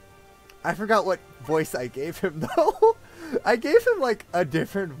 I forgot what voice I gave him though. I gave him like a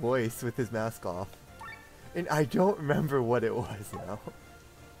different voice with his mask off. And I don't remember what it was now.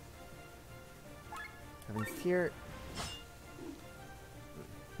 Heaven's here.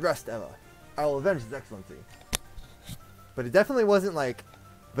 Rest, Emma. I will avenge his excellency. But it definitely wasn't like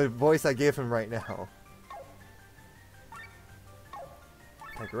the voice I gave him right now.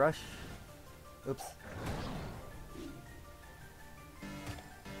 Tiger Rush. Oops.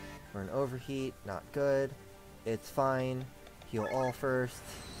 We're in overheat. Not good. It's fine. Heal all first.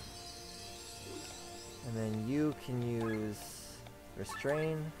 And then you can use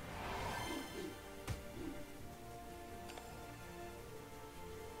Restrain.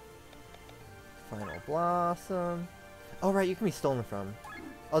 Final Blossom. Oh right, you can be stolen from.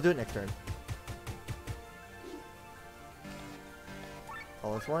 I'll do it next turn.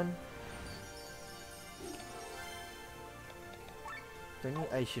 All is one.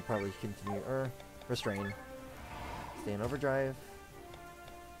 I should probably continue. Restrain. Stay in overdrive.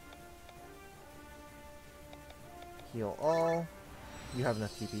 Heal all. You have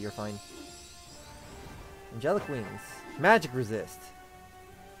enough TP, you're fine. Angelic Wings. Magic Resist.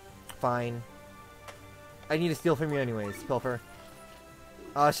 Fine. I need to steal from you anyways, Pilfer.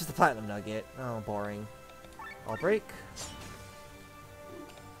 Oh, it's just a Platinum Nugget. Oh, boring. I'll break.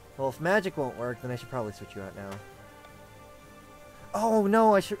 Well, if magic won't work, then I should probably switch you out now. Oh,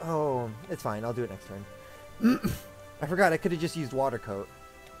 no, I should... Oh, it's fine. I'll do it next turn. I forgot. I could have just used Water Coat.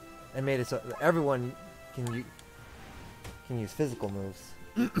 And made it so that everyone can use physical moves.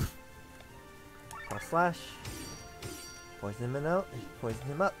 Cross Slash. Poison him out. Poison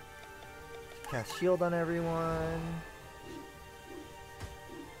him up. Cast Shield on everyone.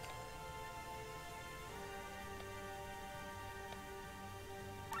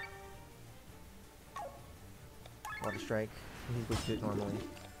 Water Strike. He's weak to it normally.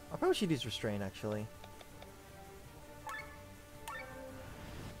 I probably should use Restrain, actually.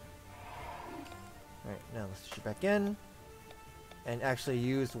 Alright, now let's switch it back in. And actually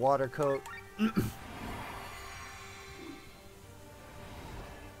use Water Coat.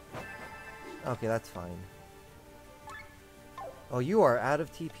 Okay, that's fine. Oh, you are out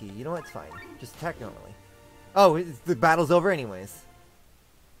of TP. You know what? It's fine. Just attack normally. Oh, the battle's over anyways.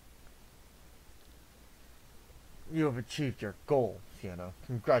 You have achieved your goal, Sienna.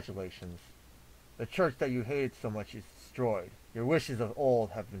 Congratulations. The church that you hated so much is destroyed. Your wishes of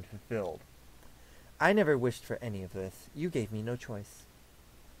old have been fulfilled. I never wished for any of this. You gave me no choice.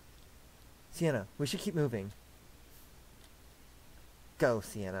 Sienna, we should keep moving. Go,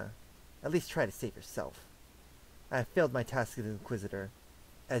 Sienna. At least try to save yourself. I have failed my task as Inquisitor,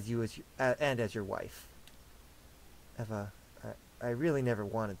 and as your wife. Eva, I really never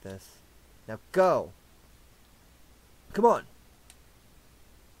wanted this. Now go! Come on!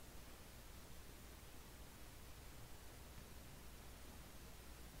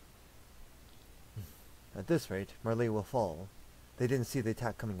 At this rate, Marley will fall. They didn't see the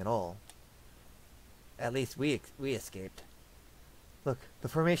attack coming at all. At least we escaped. Look, the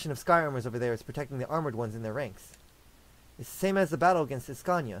formation of Sky Armors over there is protecting the armored ones in their ranks. It's the same as the battle against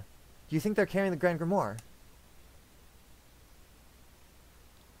Iskanya. Do you think they're carrying the Grand Grimoire?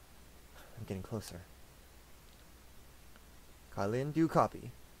 I'm getting closer. Kylin, do you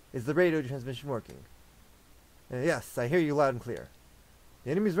copy? Is the radio transmission working? Yes, I hear you loud and clear. The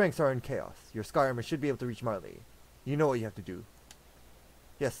enemy's ranks are in chaos. Your Sky Armor should be able to reach Marley. You know what you have to do.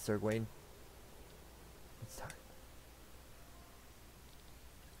 Yes, Sir Gawain. It's time.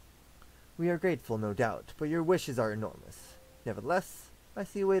 We are grateful, no doubt, but your wishes are enormous. Nevertheless, I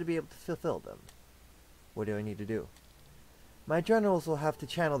see a way to be able to fulfill them. What do I need to do? My generals will have to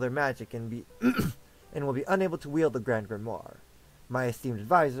channel their magic and be and will be unable to wield the Grand Grimoire. My esteemed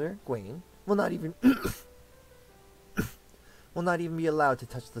advisor, Gawain, will not even will not even be allowed to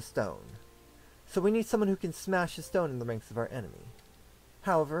touch the stone. So we need someone who can smash the stone in the ranks of our enemy.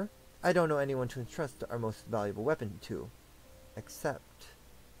 However, I don't know anyone to entrust our most valuable weapon to. Except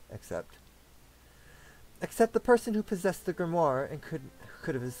the person who possessed the grimoire and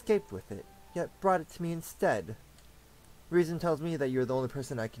could have escaped with it, yet brought it to me instead. Reason tells me that you're the only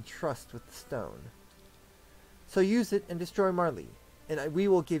person I can trust with the stone. So use it and destroy Marley, and we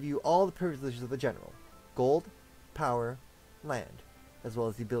will give you all the privileges of a general. Gold, power, land, as well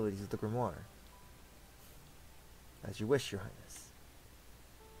as the abilities of the grimoire. As you wish, your highness.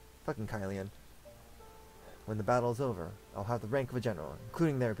 Fucking Kylian. When the battle is over, I'll have the rank of a general,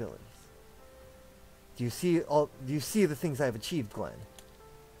 including their abilities. Do you see the things I have achieved, Glenn?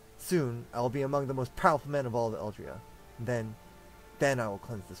 Soon, I will be among the most powerful men of all the Eldria. Then I will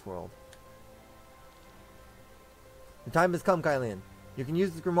cleanse this world. The time has come, Kylian. You can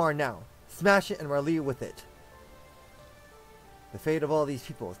use the grimoire now. Smash it and Marley with it. The fate of all these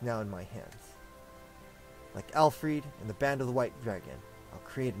people is now in my hands. Like Alfred and the Band of the White Dragon, I'll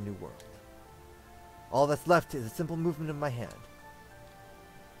create a new world. All that's left is a simple movement of my hand.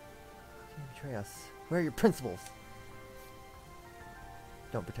 How can you betray us? Where are your principles?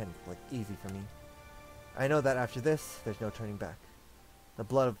 Don't pretend it's like easy for me. I know that after this, there's no turning back. The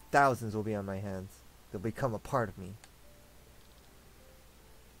blood of thousands will be on my hands. They'll become a part of me.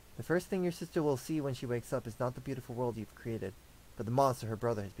 The first thing your sister will see when she wakes up is not the beautiful world you've created, but the monster her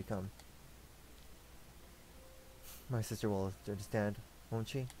brother has become. My sister will understand, won't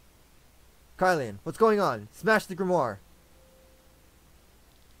she? Kylian, what's going on? Smash the grimoire!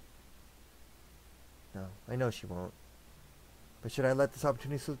 No, I know she won't. But should I let this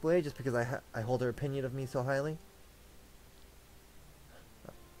opportunity slip away just because I hold her opinion of me so highly?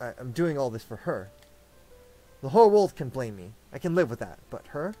 I'm doing all this for her. The whole world can blame me. I can live with that. But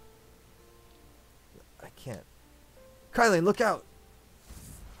her? I can't. Kylian, look out!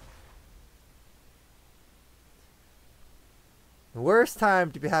 The worst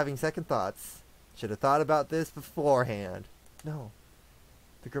time to be having second thoughts. Should have thought about this beforehand. No.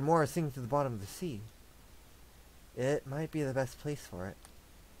 The grimoire is sinking to the bottom of the sea. It might be the best place for it.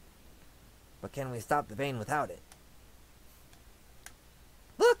 But can we stop the vein without it?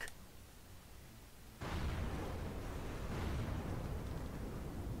 Look!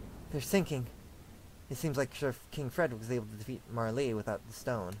 They're sinking. It seems like Sir King Frederick was able to defeat Marley without the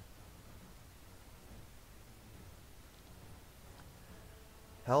stone.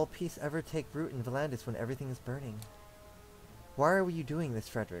 How will peace ever take root in Volandis when everything is burning? Why are you doing this,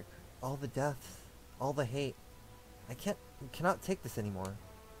 Frederick? All the deaths, all the hate. I cannot take this anymore.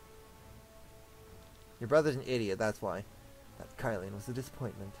 Your brother's an idiot, that's why. That Kylian was a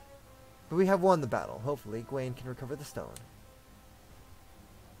disappointment. But we have won the battle. Hopefully, Gawain can recover the stone.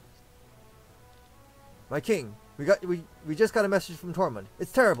 My king, we just got a message from Tormund.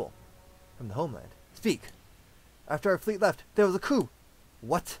 It's terrible. From the homeland. Speak. After our fleet left, there was a coup.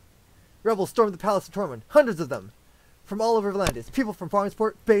 What? Rebels stormed the palace of Tormund. Hundreds of them. From all over Volandis. People from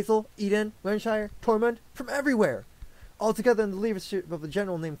Farmsport, Basel, Eden, Lernshire, Tormund. From everywhere. All together in the leadership of a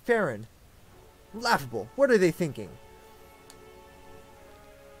general named Farron. Laughable. What are they thinking?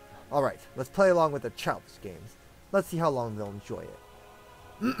 Alright, let's play along with the childish games. Let's see how long they'll enjoy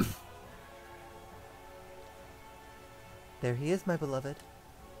it. There he is, my beloved.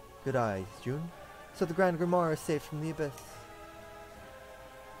 Good eyes, June. So the Grand Grimoire is safe from the abyss.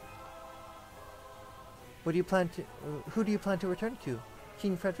 What do you plan to... who do you plan to return to?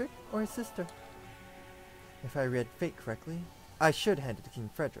 King Frederick or his sister? If I read fate correctly, I should hand it to King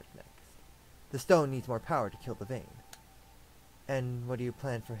Frederick next. The stone needs more power to kill the vein. And what do you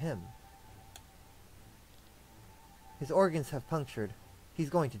plan for him? His organs have punctured. He's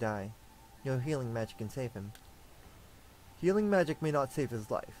going to die. No healing magic can save him. Healing magic may not save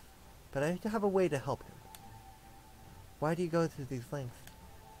his life, but I have a way to help him. Why do you go through these lengths?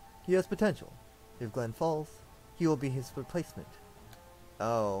 He has potential. If Glenn falls, he will be his replacement.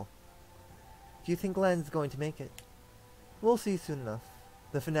 Oh. Do you think Glenn's going to make it? We'll see soon enough.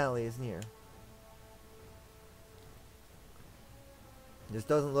 The finale is near. This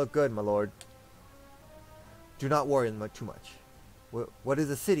doesn't look good, my lord. Do not worry too much. What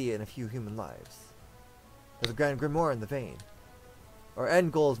is a city and a few human lives? There's a Grand Grimoire in the vein. Our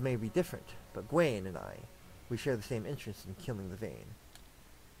end goals may be different, but Gawain and I, we share the same interest in killing the vein.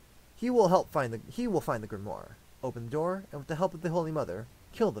 He will find the grimoire, open the door, and with the help of the Holy Mother,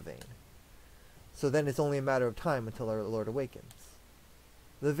 kill the vein. So then it's only a matter of time until our Lord awakens.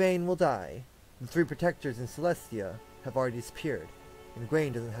 The vein will die. The 3 protectors in Celestia have already disappeared, and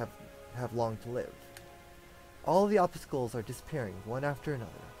Gawain doesn't have long to live. All the obstacles are disappearing, one after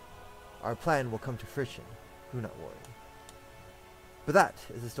another. Our plan will come to fruition. Do not worry. But that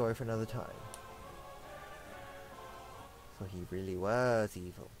is a story for another time. So he really was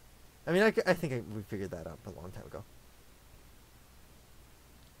evil. I mean, I think we figured that out a long time ago.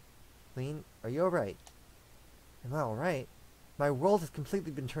 Lean, are you alright? Am I alright? My world has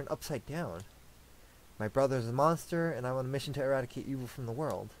completely been turned upside down. My brother is a monster, and I'm on a mission to eradicate evil from the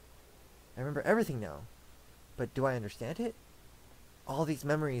world. I remember everything now. But do I understand it? All these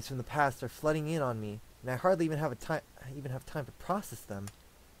memories from the past are flooding in on me, and I hardly even have time to process them.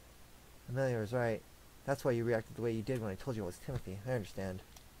 Amelia was right. That's why you reacted the way you did when I told you it was Timothy. I understand.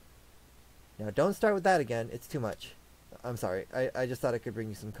 Now don't start with that again. It's too much. I'm sorry. I just thought I could bring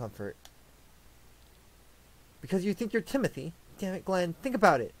you some comfort. Because you think you're Timothy? Damn it, Glenn. Think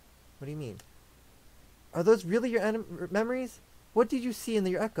about it. What do you mean? Are those really your memories? What did you see in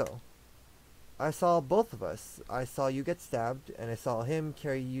your echo? I saw both of us. I saw you get stabbed, and I saw him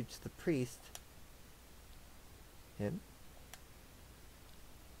carry you to the priest. Him?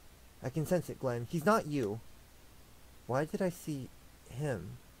 I can sense it, Glenn. He's not you. Why did I see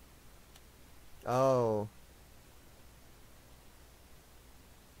him? Oh.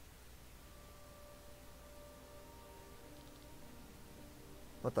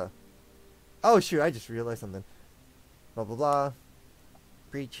 What the? Oh shoot, I just realized something. Blah blah blah.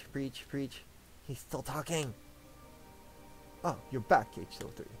 Preach, preach, preach. He's still talking. Oh, you're back,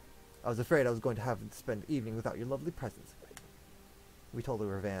 H03. I was afraid I was going to have to spend the evening without your lovely presence. We told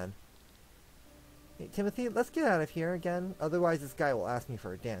her Van. Hey, Timothy, let's get out of here again. Otherwise, this guy will ask me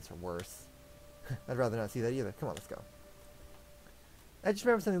for a dance or worse. I'd rather not see that either. Come on, let's go. I just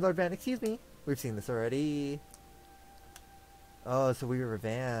remembered something, Lord Van. Excuse me. We've seen this already. Oh, so we were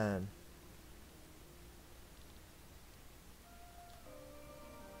Van.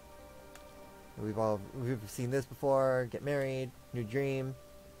 We've seen this before. Get married. New dream.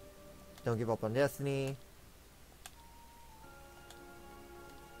 Don't give up on destiny.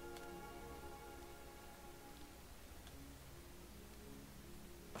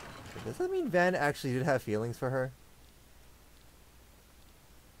 Does that mean Van actually did have feelings for her?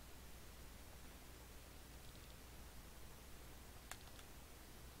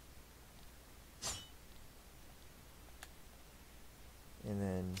 And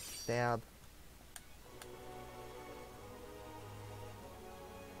then stab.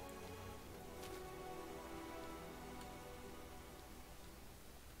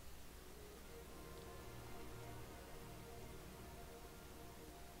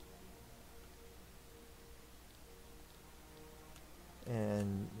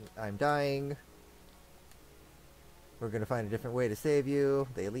 And I'm dying. We're gonna find a different way to save you.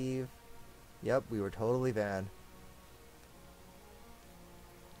 They leave. Yep, we were totally Van.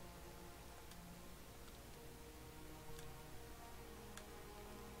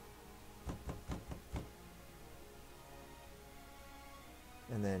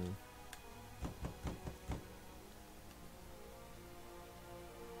 And then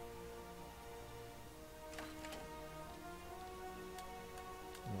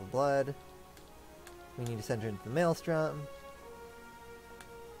blood. We need to send her into the maelstrom.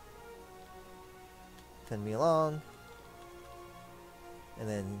 Send me along. And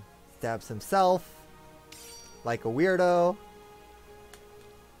then stabs himself like a weirdo.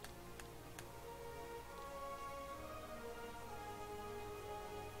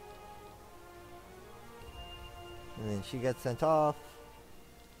 And then she gets sent off.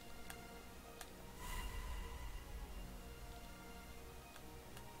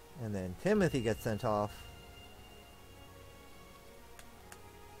 And then Timothy gets sent off.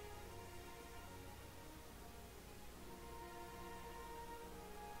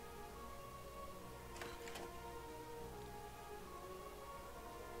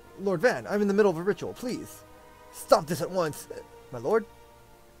 Lord Van, I'm in the middle of a ritual. Please, stop this at once. My lord?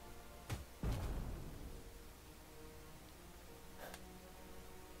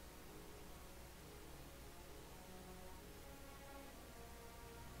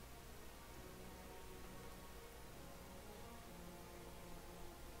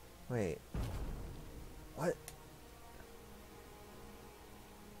 Wait. What?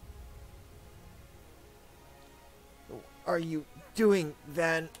 Are you doing,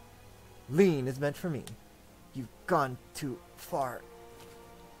 Van? Lean is meant for me. You've gone too far.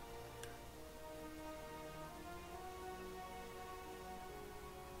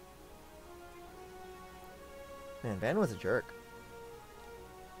 Man, Van was a jerk.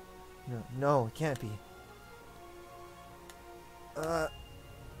 No, it can't be.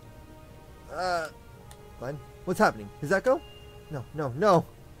 Glenn? What's happening? His echo? No.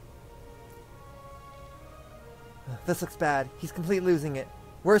 This looks bad. He's completely losing it.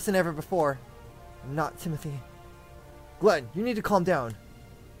 Worse than ever before. Not Timothy. Glenn, you need to calm down.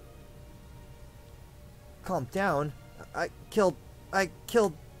 Calm down? I killed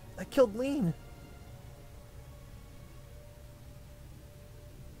Lean.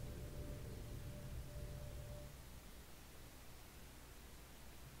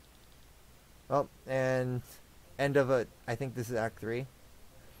 Oh, and end of it. I think this is Act 3.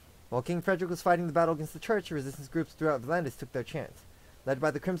 While King Frederick was fighting the battle against the church, resistance groups throughout Atlantis took their chance. Led by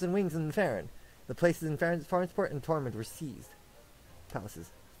the Crimson Wings and Farron, the places in Farnsport and Tormund were seized. Palaces.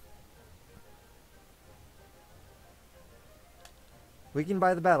 Weakened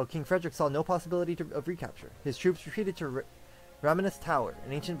by the battle, King Frederick saw no possibility of recapture. His troops retreated to Raminus Tower,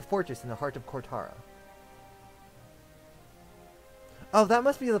 an ancient fortress in the heart of Cortara. Oh, that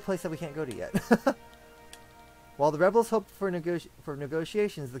must be the place that we can't go to yet. While the rebels hoped for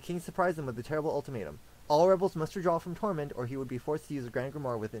negotiations, the king surprised them with a terrible ultimatum. All rebels must withdraw from Tormund, or he would be forced to use a Grand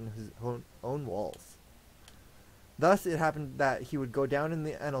Grimoire within his own walls. Thus, it happened that he would go down in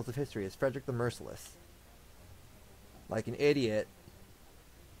the annals of history as Frederick the Merciless. Like an idiot.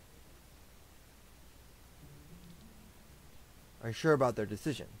 Are you sure about their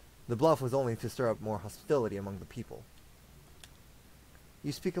decision? The bluff was only to stir up more hostility among the people.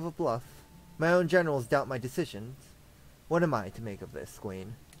 You speak of a bluff? My own generals doubt my decisions. What am I to make of this,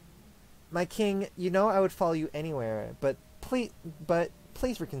 Gawain? My king, you know I would follow you anywhere, but please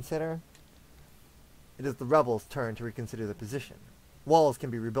reconsider. It is the rebels' turn to reconsider their position. Walls can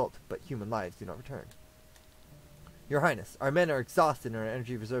be rebuilt, but human lives do not return. Your Highness, our men are exhausted and our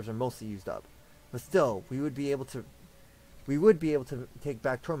energy reserves are mostly used up. But still, we would be able to take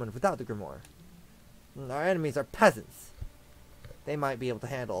back Tormund without the Grimoire. Our enemies are peasants. They might be able to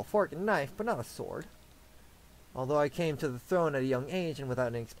handle a fork and knife, but not a sword. Although I came to the throne at a young age and without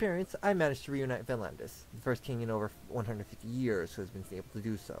any experience, I managed to reunite Vinlandis, the first king in over 150 years who has been able to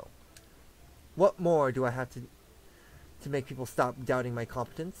do so. What more do I have to make people stop doubting my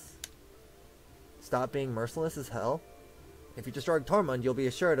competence? Stop being merciless as hell? If you destroy Tormund, you'll be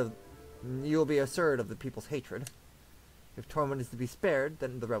assured of the people's hatred. If Tormund is to be spared,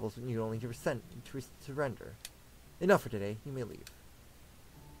 then the rebels need only to surrender. Enough for today. You may leave.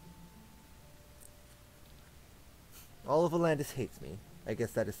 All of Atlantis hates me. I guess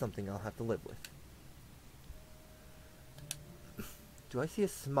that is something I'll have to live with. Do I see a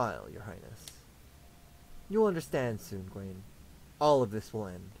smile, Your Highness? You will understand soon, Gawain. All of this will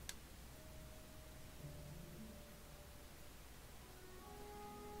end.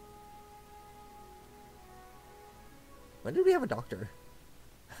 When did we have a doctor?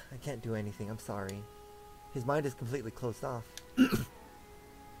 I can't do anything, I'm sorry. His mind is completely closed off.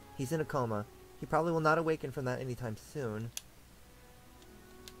 He's in a coma. He probably will not awaken from that anytime soon.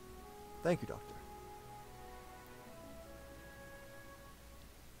 Thank you, Doctor.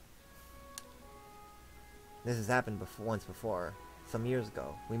 This has happened once before. Some years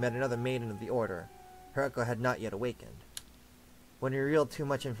ago, we met another maiden of the Order. Her echo had not yet awakened. When we revealed too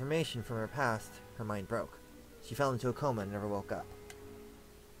much information from her past, her mind broke. She fell into a coma and never woke up.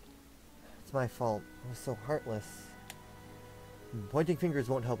 It's my fault. I was so heartless. Pointing fingers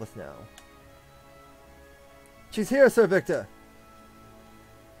won't help us now. She's here, Sir Victor!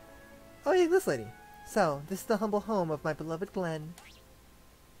 Oh, hey, this lady. So, this is the humble home of my beloved Glenn.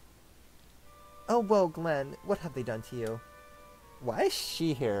 Oh, whoa, Glenn. What have they done to you? Why is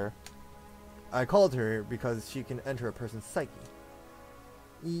she here? I called her because she can enter a person's psyche.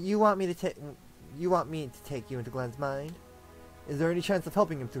 You want me to take you into Glenn's mind? Is there any chance of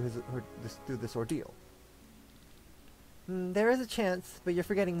helping him through this ordeal? There is a chance, but you're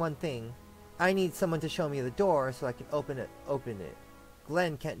forgetting one thing. I need someone to show me the door so I can open it.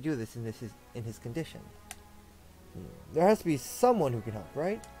 Glenn can't do this in his condition. There has to be someone who can help,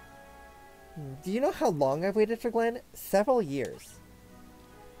 right? Do you know how long I've waited for Glenn? Several years.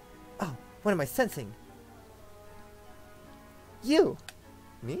 Oh, what am I sensing? You!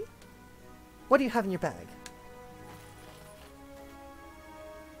 Me? What do you have in your bag?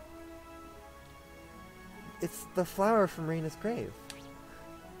 It's the flower from Rena's grave.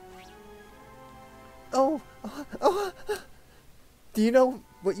 Oh! Do you know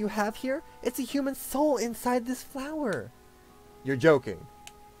what you have here? It's a human soul inside this flower. You're joking.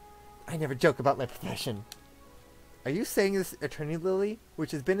 I never joke about my profession. Are you saying this Eternity Lily,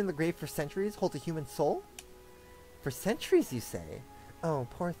 which has been in the grave for centuries, holds a human soul? For centuries, you say? Oh,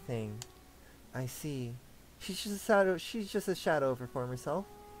 poor thing. I see. She's just a shadow of her former self.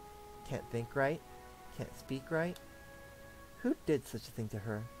 Can't think right. Can't speak right. Who did such a thing to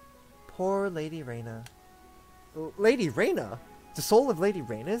her? Poor Lady Reyna. Lady Reyna? The soul of Lady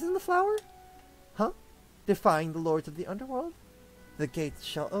Reyna is in the flower? Huh? Defying the lords of the underworld? The gates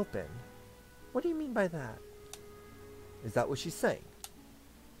shall open. What do you mean by that? Is that what she's saying?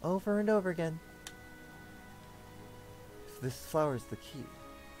 Over and over again. If this flower is the key,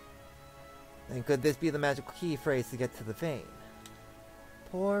 then could this be the magical key phrase to get to the vein?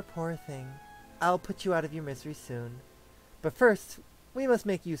 Poor, poor thing. I'll put you out of your misery soon. But first, we must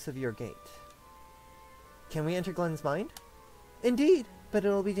make use of your gate. Can we enter Glenn's mind? Indeed, but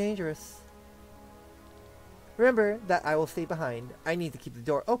it'll be dangerous. Remember that I will stay behind. I need to keep the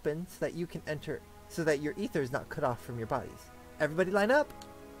door open so that you can enter, so that your ether is not cut off from your bodies. Everybody line up.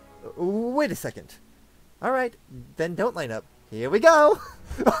 Wait a second. Alright, then don't line up. Here we go!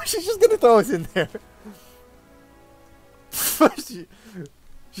 Oh, she's just gonna throw us in there. she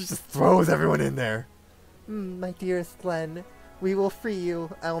just throws everyone in there. My dearest Glenn, we will free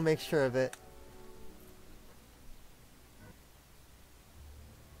you. I will make sure of it.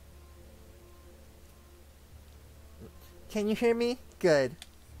 Can you hear me? Good.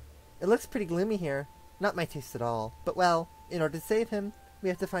 It looks pretty gloomy here. Not my taste at all. But well, in order to save him, we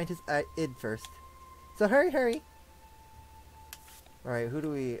have to find his id first. So hurry, hurry! Alright, who do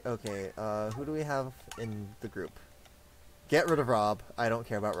we... Okay, who do we have in the group? Get rid of Rob. I don't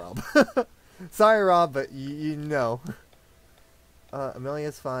care about Rob. Sorry, Rob, but you know.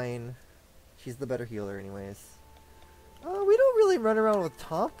 Amelia's fine. She's the better healer anyways. We don't really run around with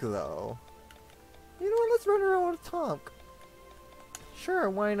Tonk, though. You know what? Let's run around with Tonk. Sure,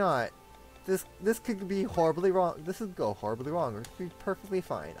 why not? This could be horribly wrong. This could go horribly wrong, or it could be perfectly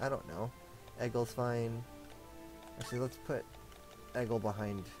fine. I don't know. Eggle's fine. Actually, let's put Eggle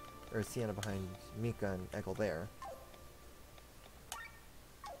behind, or Sienna behind Mika and Eggle there.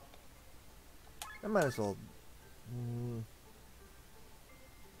 I might as well... I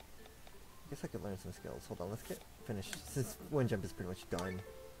guess I could learn some skills. Hold on, let's get finished, since Wind Jump is pretty much done.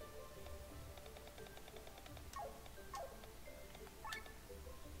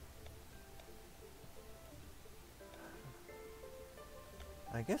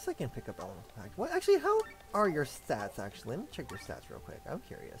 I guess I can pick up Elemental Pack. What? Actually, how are your stats, actually? Let me check your stats real quick. I'm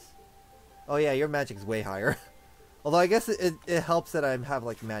curious. Oh yeah, your magic's way higher. Although I guess it helps that I have,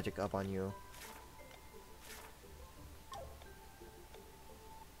 like, magic up on you.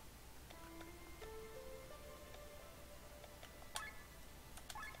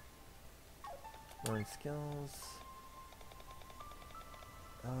 Learn skills.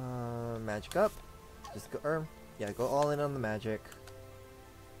 Magic up. Just go, yeah, go all in on the magic.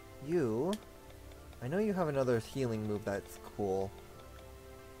 You, I know you have another healing move that's cool.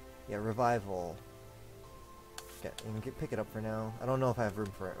 Yeah, revival. Yeah, you can pick it up for now. I don't know if I have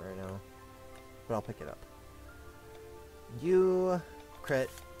room for it right now, but I'll pick it up. You, crit.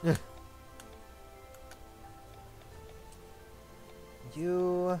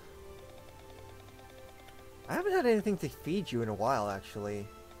 You, I haven't had anything to feed you in a while, actually.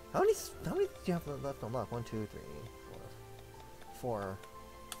 How many do you have left to unlock? 1, 2, 3, 4. 4.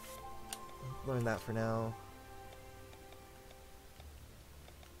 Learn that for now.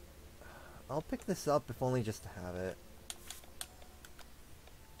 I'll pick this up if only just to have it.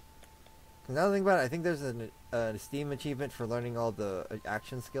 Cause now that I think about it, I think there's a Steam achievement for learning all the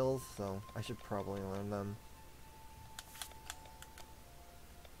action skills, so I should probably learn them.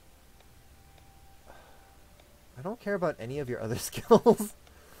 I don't care about any of your other skills.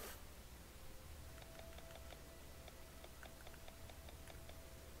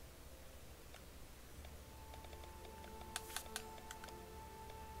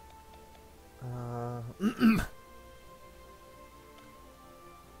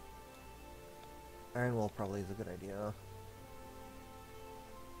 Iron Wool probably is a good idea.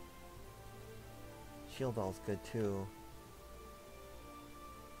 Shield Doll's good too.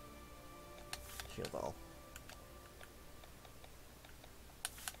 Shield Doll.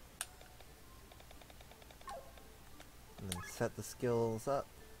 And then set the skills up.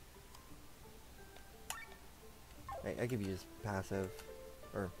 Right, I give you just passive.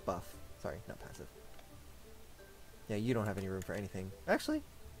 Or buff. Sorry, not passive. Yeah, you don't have any room for anything. Actually.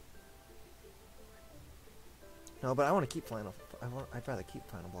 No, but I want to keep Final... I'd rather keep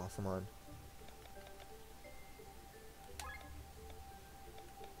Final Blossom on.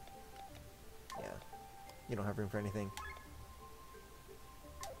 Yeah. You don't have room for anything.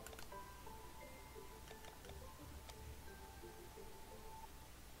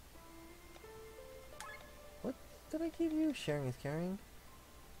 What did I give you? Sharing is caring?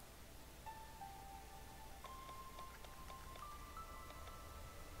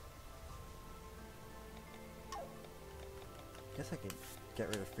 Guess I could get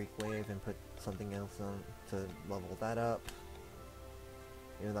rid of Freak Wave and put something else on to level that up.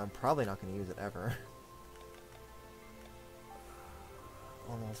 Even though I'm probably not going to use it ever.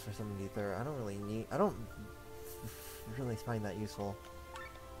 Almost for some ether. I don't really need... I don't really find that useful.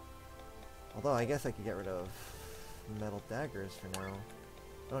 Although, I guess I could get rid of metal daggers for now.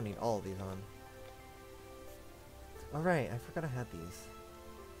 I don't need all of these on. Alright, I forgot I had these.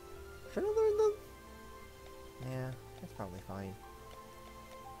 Should I learn them? Yeah, that's probably fine.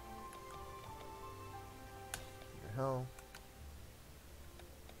 What the hell?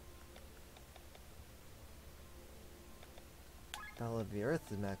 Battle of the Earth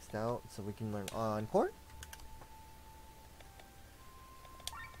is maxed out, so we can learn Encore.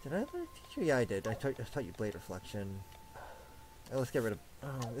 Did I ever teach you? Yeah, I did. I taught you Blade Reflection. Let's get rid of...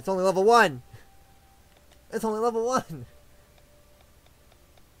 Oh, it's only level 1! It's only level 1!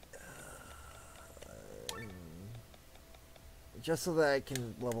 Just so that I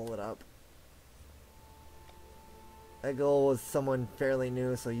can level it up. My goal was someone fairly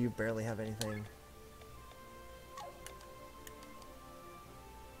new, so you barely have anything.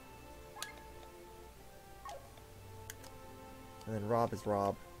 And then Rob is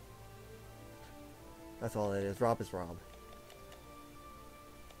Rob. That's all it is. Rob is Rob.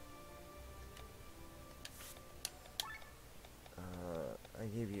 I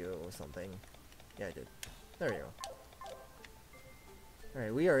gave you something. Yeah, I did. There we go.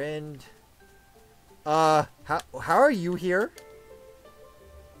 Alright, we are in... how are you here?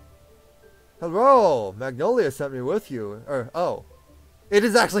 Hello! Magnolia sent me with you. Oh. It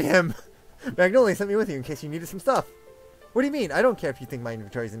is actually him! Magnolia sent me with you in case you needed some stuff. What do you mean? I don't care if you think my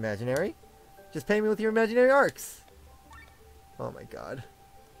inventory is imaginary. Just pay me with your imaginary arcs. Oh my god.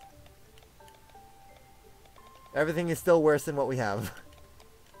 Everything is still worse than what we have.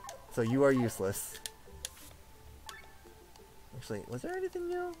 So you are useless. Actually, was there anything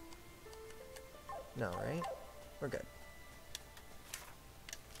new? No, right? We're good.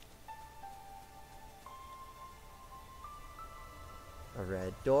 A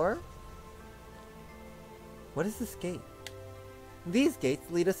red door? What is this gate? These gates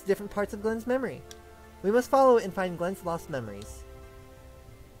lead us to different parts of Glenn's memory. We must follow it and find Glenn's lost memories.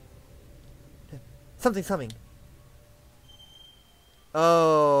 Something's coming.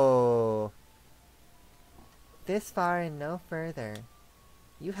 Oh. This far and no further.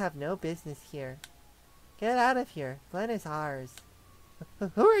 You have no business here. Get out of here. Glenn is ours.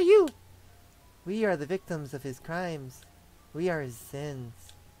 Who are you? We are the victims of his crimes. We are his sins.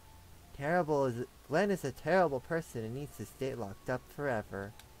 Glenn is a terrible person and needs to stay locked up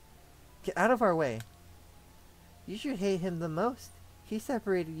forever. Get out of our way. You should hate him the most. He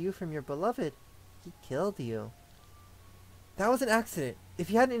separated you from your beloved. He killed you. That was an accident. If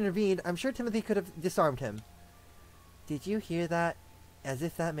you hadn't intervened, I'm sure Timothy could have disarmed him. Did you hear that? As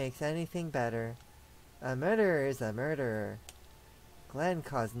if that makes anything better. A murderer is a murderer. Glenn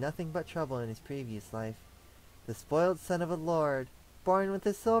caused nothing but trouble in his previous life. The spoiled son of a lord, born with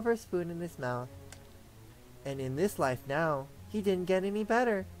a silver spoon in his mouth. And in this life now, he didn't get any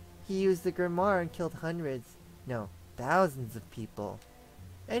better. He used the grimoire and killed hundreds, no, thousands of people.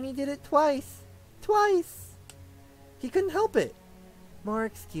 And he did it twice. Twice! He couldn't help it. More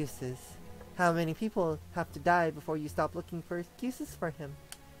excuses. How many people have to die before you stop looking for excuses for him?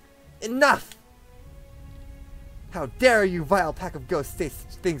 Enough! How dare you, vile pack of ghosts, say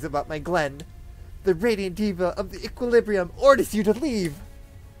such things about my Glenn? The radiant diva of the equilibrium orders you to leave!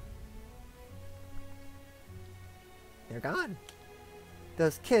 They're gone.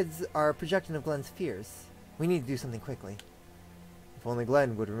 Those kids are a projection of Glenn's fears. We need to do something quickly. If only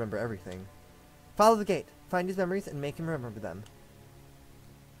Glenn would remember everything. Follow the gate, find his memories, and make him remember them.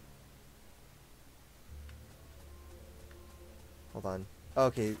 Hold on.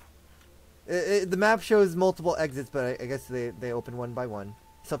 Okay. The map shows multiple exits, but I guess they open one by one.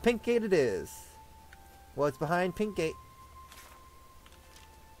 So pink gate it is. What's behind pink gate?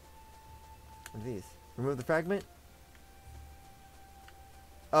 What are these? Remove the fragment?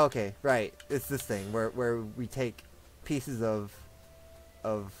 Okay, right. It's this thing where we take pieces of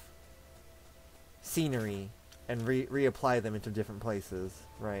scenery and reapply them into different places.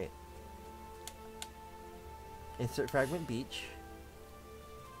 Right. Insert fragment beach.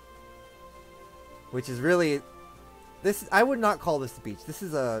 Which is really... I would not call this the beach. This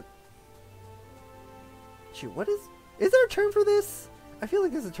is a... Shoot, what is... Is there a term for this? I feel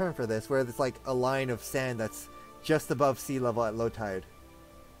like there's a term for this, where it's like a line of sand that's just above sea level at low tide.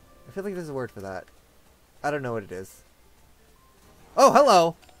 I feel like there's a word for that. I don't know what it is. Oh,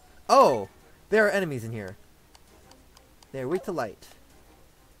 hello! Oh! There are enemies in here. They're weak to light.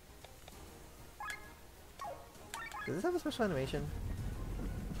 Does this have a special animation?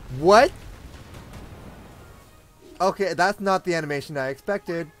 What? Okay, that's not the animation I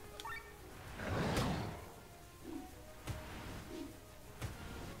expected.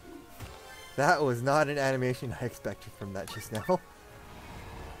 That was not an animation I expected from that just now.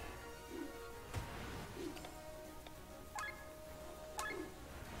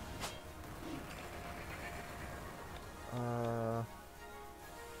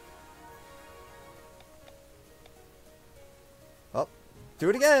 Oh, do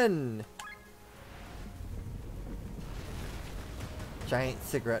it again! Giant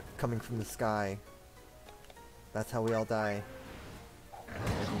cigarette coming from the sky. That's how we all die.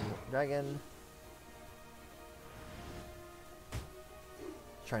 Dragon.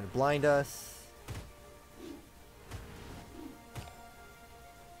 Trying to blind us.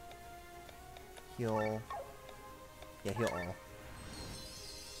 Heal. Yeah, heal all.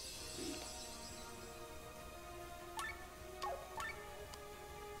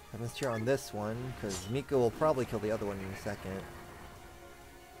 I must cheer on this one, because Mika will probably kill the other one in a second.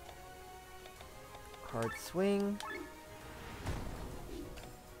 Hard swing.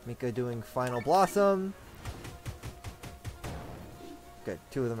 Mika doing Final Blossom. Good,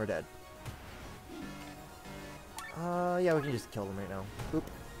 2 of them are dead. Yeah, we can just kill them right now. Boop.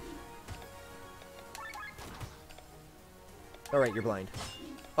 Oh, right, you're blind.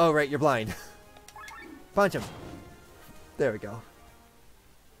 Oh, right, you're blind. Punch him. There we go.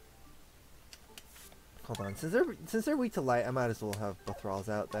 Hold on, since they're weak to light, I might as well have Bethral's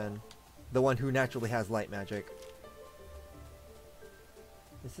out then. The one who naturally has light magic.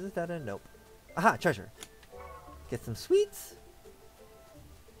 This is a dead end? Nope. Aha, treasure. Get some sweets.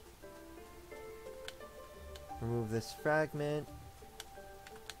 Remove this fragment.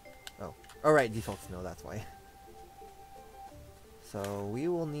 Oh. Alright, defaults no, that's why. So we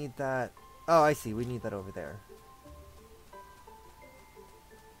will need that. Oh, I see, we need that over there.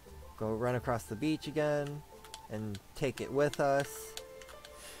 Go run across the beach again and take it with us.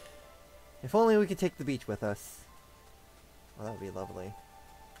 If only we could take the beach with us. Oh, that would be lovely.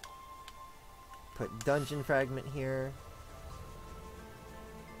 Put dungeon fragment here.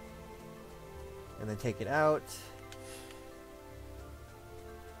 And then take it out.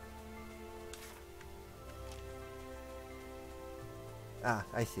 Ah,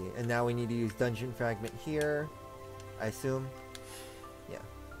 I see. And now we need to use dungeon fragment here, I assume. Yeah.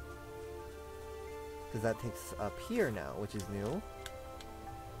 Because that takes us up here now, which is new.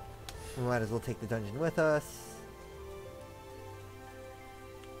 We might as well take the dungeon with us.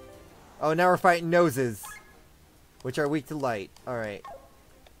 Oh, now we're fighting noses, which are weak to light. Alright.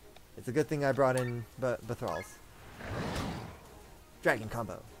 It's a good thing I brought in Bethral's. Dragon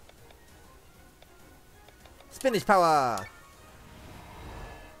combo. Spinach power!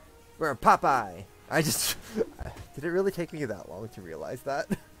 We're a Popeye! I just... Did it really take me that long to realize that?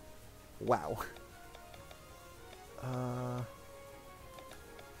 Wow.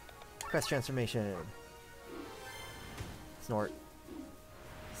 Crest transformation. Snort.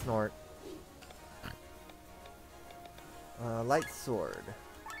 Snort. Light sword.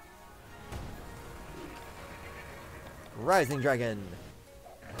 Rising dragon.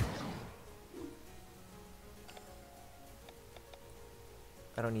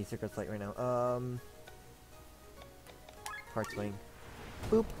 I don't need Secret Light right now. Heart swing.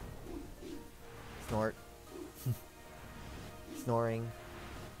 Boop. Snort. Snoring.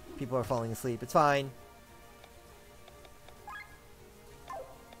 People are falling asleep. It's fine.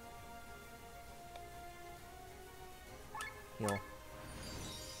 Heal.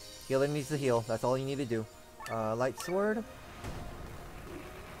 Healer needs to heal. That's all you need to do. Light sword.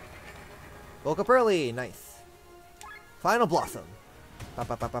 Woke up early. Nice. Final blossom. Ba,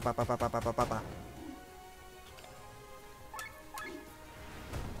 ba, ba, ba, ba, ba, ba, ba, ba, ba.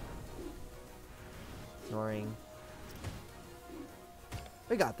 Snoring.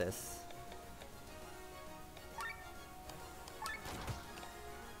 We got this.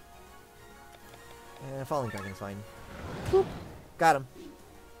 And falling dragon's fine. Boop. Got him.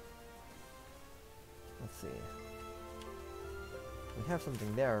 Let's see. We have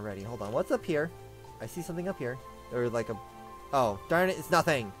something there already. Hold on. What's up here? I see something up here. Or like a... Oh, darn it. It's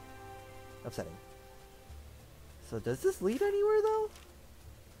nothing. Upsetting. So does this lead anywhere though?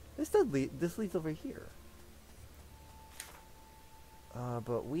 This does lead. This leads over here.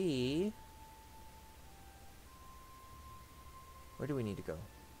 But we... Where do we need to go?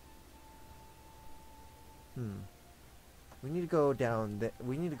 We need to go down...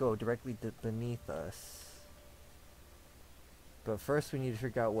 We need to go directly beneath us. But first we need to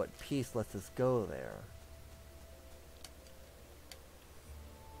figure out what piece lets us go there.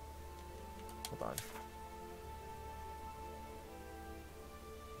 Hold on.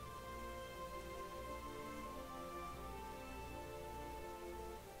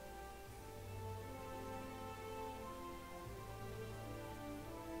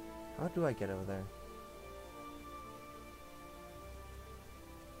 do I get over there?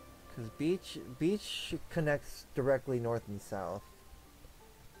 Because beach connects directly north and south.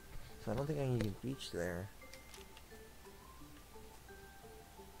 So I don't think I need a beach there.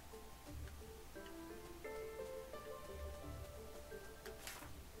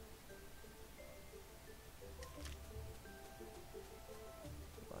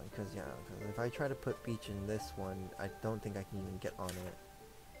 Because if I try to put beach in this one, I don't think I can even get on it.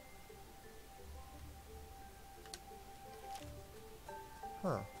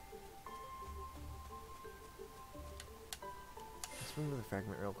 Huh. Let's remove the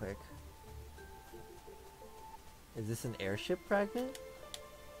fragment real quick. Is this an airship fragment?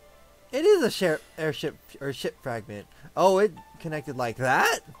 It is a airship or ship fragment. Oh, it connected like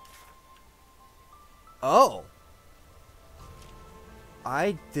that? Oh.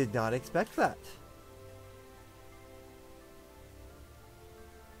 I did not expect that.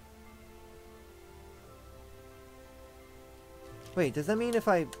 Wait, does that mean if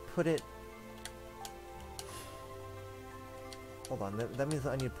I put it... Hold on, that means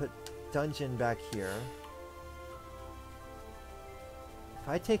I need to put dungeon back here. If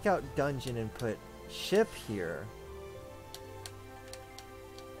I take out dungeon and put ship here...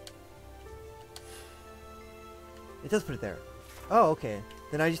 It does put it there. Oh, okay.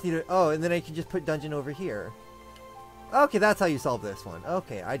 Then I just need to... Oh, and then I can just put dungeon over here. Okay, that's how you solve this one.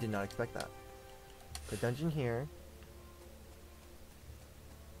 Okay, I did not expect that. Put dungeon here.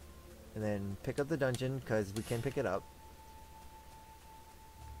 And then pick up the dungeon, because we can pick it up.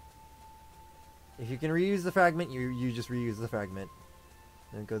 If you can reuse the fragment, you just reuse the fragment.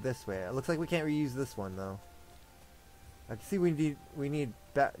 And go this way. It looks like we can't reuse this one, though. I can see we need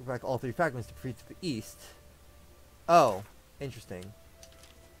back all 3 fragments to free to the east. Oh. Interesting.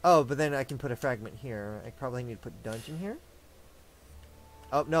 Oh, but then I can put a fragment here. I probably need to put dungeon here.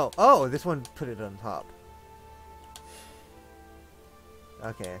 Oh, no. Oh, this one put it on top.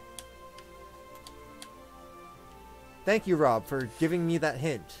 Okay. Thank you, Rob, for giving me that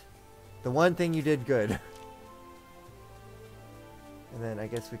hint. The one thing you did good. And then I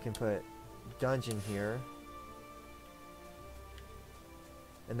guess we can put dungeon here.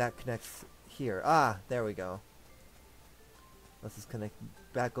 And that connects here. Ah, there we go. Let's just connect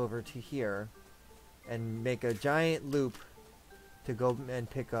back over to here and make a giant loop to go and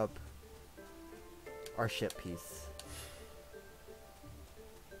pick up our ship piece.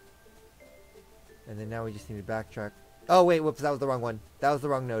 And then now we just need to backtrack. Oh wait, whoops, that was the wrong one. That was the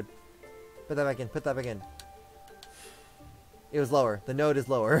wrong node. Put that back in, put that back in. It was lower. The node is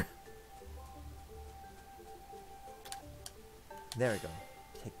lower. There we go.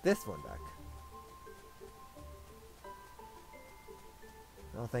 Take this one back.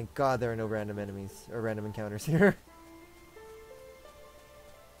 Oh, thank God there are no random enemies, or random encounters here.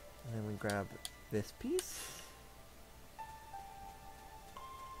 And then we grab this piece.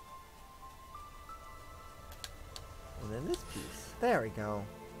 And then this piece. There we go.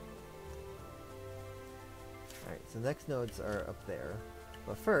 Alright, so the next nodes are up there.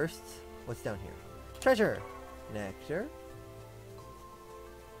 But first, what's down here? Treasure! Nectar.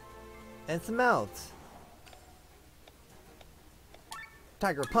 And some mouths.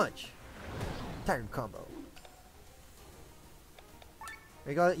 Tiger punch. Tiger combo.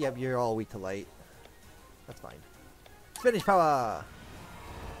 You got it? Yep, you're all weak to light. That's fine. Spinach power!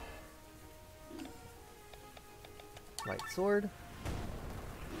 Light sword.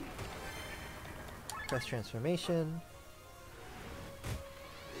 Press transformation.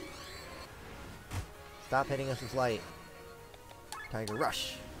 Stop hitting us with light. Tiger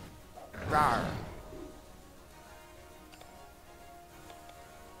rush. Rawr!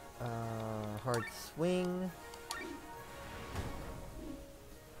 Hard swing.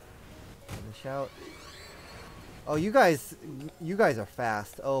 And shout. Oh, you guys are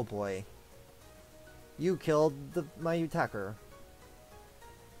fast. Oh boy. You killed my attacker.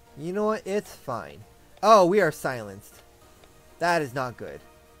 You know what? It's fine. Oh, we are silenced. That is not good.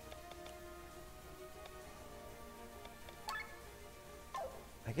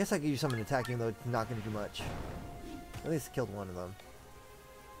 I guess I could use something attacking, though it's not going to do much. At least killed one of them.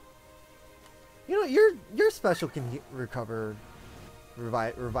 You know, your special can revive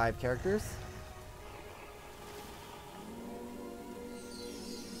characters.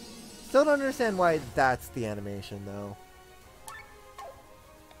 Still don't understand why that's the animation, though.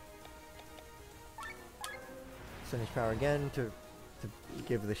 Finish power again to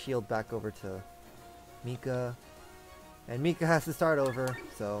give the shield back over to Mika. And Mika has to start over,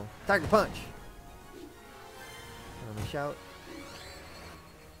 so Tiger Punch! Let me shout.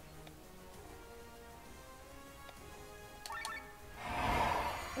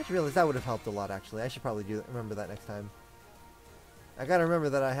 just realized that would have helped a lot, actually. I should probably remember that next time. I gotta remember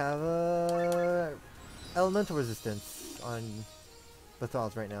that I have elemental resistance on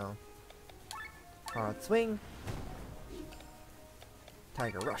Bathal's right now. Hard swing.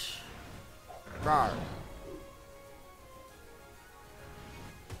 Tiger rush. Rawr.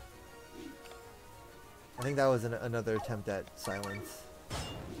 I think that was another attempt at silence.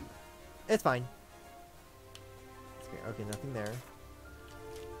 It's fine. Okay, nothing there.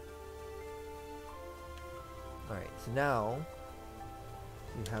 Alright, so now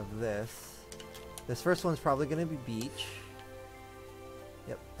you have this. This first one's probably going to be beach.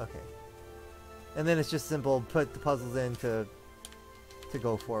 Yep, okay. And then it's just simple, put the puzzles in to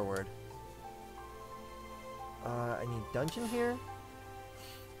go forward. I need dungeon here.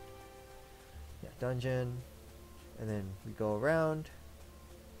 Yeah, dungeon. And then we go around.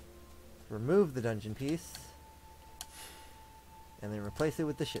 Remove the dungeon piece. And then replace it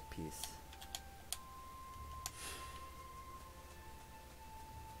with the ship piece.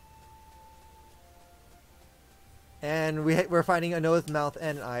 And we're finding a nose, mouth,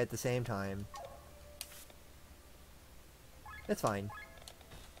 and an eye at the same time. It's fine.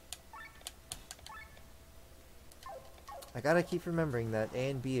 I gotta keep remembering that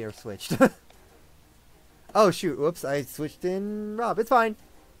A and B are switched. Oh shoot, whoops, I switched in Rob. It's fine.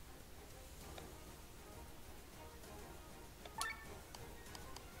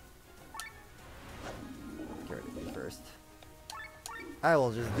 Get rid of me first. I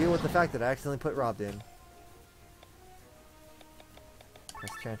will just deal with the fact that I accidentally put Rob in.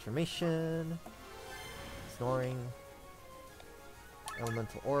 Press transformation. Snoring.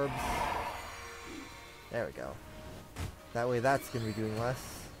 Elemental orbs. There we go. That way that's going to be doing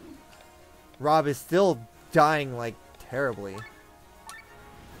less. Rob is still dying like terribly.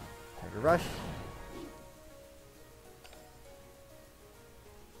 Tiger rush.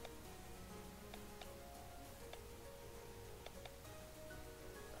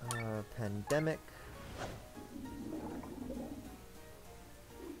 Pandemic.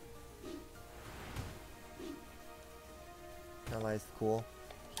 Paralyzed, cool.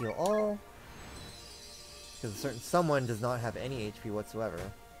 Heal all. Because a certain someone does not have any HP whatsoever.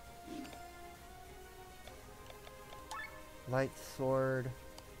 Light sword.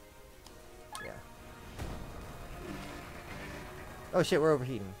 Yeah. Oh shit, we're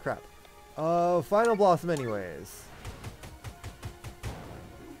overheating. Crap. Oh, final blossom anyways.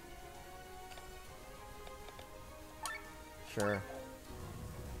 Sure.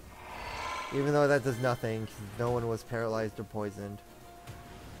 Even though that does nothing, because no one was paralyzed or poisoned.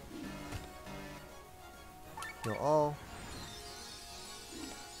 Heal all.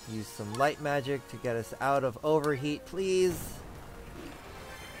 Use some light magic to get us out of overheat, please.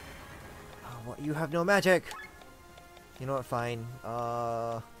 Oh, what? You have no magic. You know what? Fine.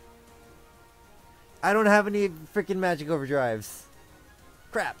 I don't have any freaking magic overdrives.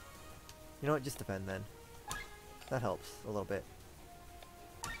 Crap. You know what? Just defend then. That helps a little bit.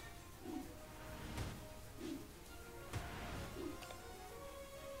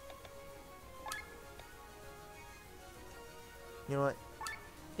 You know what?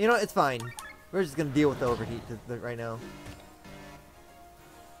 You know what? It's fine. We're just gonna deal with the overheat right now.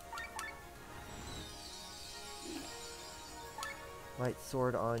 Light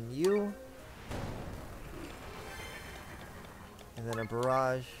sword on you. And then a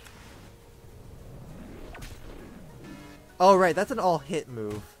barrage. Oh right, that's an all-hit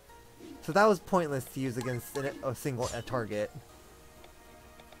move. So that was pointless to use against a single target.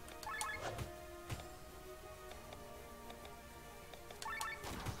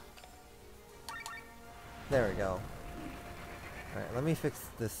 There we go. Alright, let me fix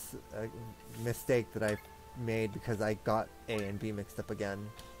this mistake that I made because I got A and B mixed up again.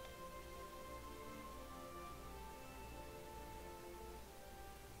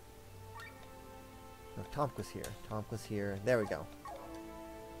 No, Tomk was here. Tomk was here. There we go.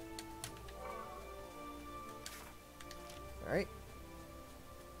 Alright.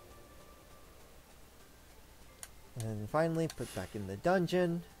 And then finally, put back in the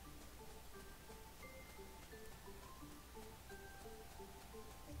dungeon.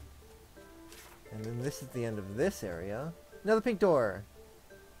 And then this is the end of this area. Another pink door!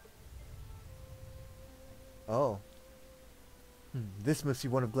 Oh. This must be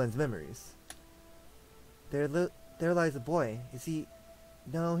one of Glenn's memories. There lies a boy. Is he...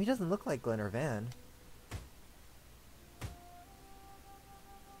 No, he doesn't look like Glenn or Van.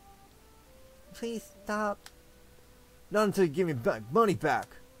 Please stop. Not until you give me back money back.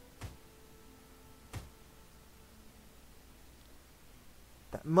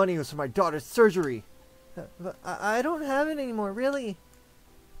 That money was for my daughter's surgery. But I don't have it anymore, really.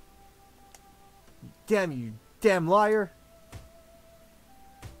 Damn you, damn liar!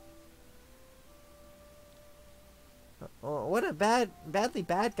 Oh, what a badly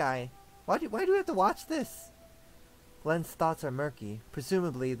bad guy. Why do we have to watch this? Glenn's thoughts are murky.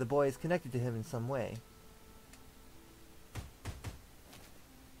 Presumably, the boy is connected to him in some way.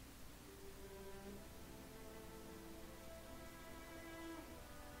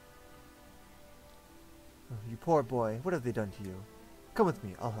 Oh, you poor boy. What have they done to you? Come with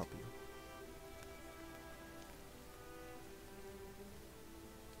me. I'll help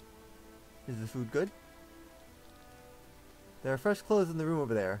you. Is the food good? There are fresh clothes in the room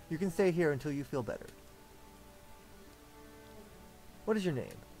over there. You can stay here until you feel better. What is your name?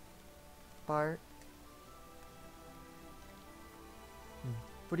 Bart.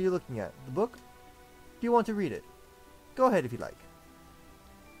 What are you looking at? The book? Do you want to read it? Go ahead if you like.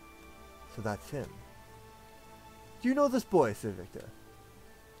 So that's him. Do you know this boy, Sir Victor?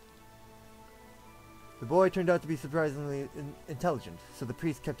 The boy turned out to be surprisingly intelligent, so the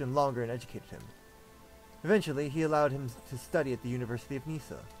priest kept him longer and educated him. Eventually, he allowed him to study at the University of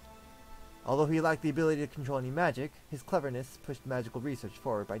Nisa. Although he lacked the ability to control any magic, his cleverness pushed magical research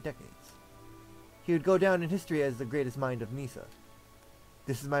forward by decades. He would go down in history as the greatest mind of Nisa.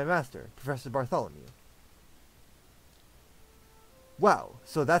 This is my master, Professor Bartholomew. Wow,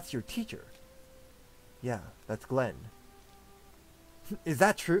 so that's your teacher? Yeah, that's Glenn. Is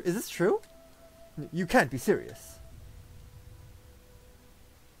that true? Is this true? You can't be serious.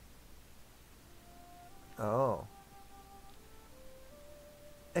 Oh.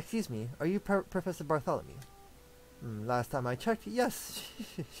 Excuse me, are you Professor Bartholomew? Last time I checked, yes.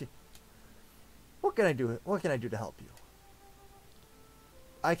 What can I do to help you?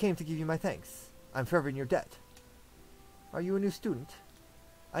 I came to give you my thanks. I'm forever in your debt. Are you a new student?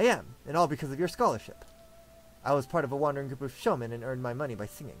 I am, and all because of your scholarship. I was part of a wandering group of showmen and earned my money by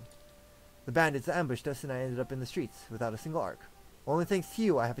singing. The bandits ambushed us and I ended up in the streets without a single arc. Only thanks to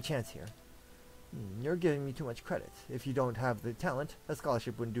you I have a chance here. You're giving me too much credit. If you don't have the talent, a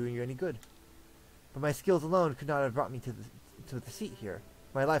scholarship wouldn't do you any good. But my skills alone could not have brought me to the seat here.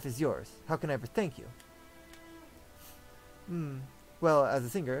 My life is yours. How can I ever thank you? Well, as a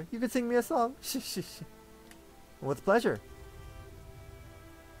singer, you could sing me a song. With pleasure.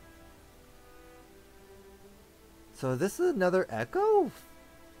 So this is another echo?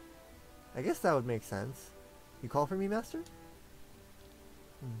 I guess that would make sense. You call for me, Master?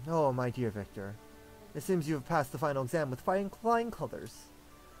 Oh, my dear Victor. It seems you have passed the final exam with flying colors.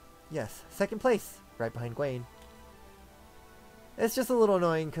 Yes, second place, right behind Gwaine. It's just a little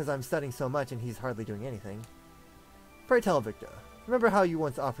annoying because I'm studying so much and he's hardly doing anything. Pray tell, Victor, remember how you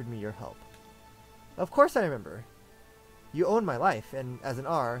once offered me your help? Of course I remember. You own my life, and as an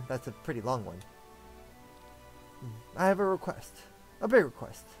R, that's a pretty long one. I have a request. A big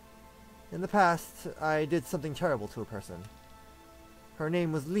request. In the past, I did something terrible to a person. Her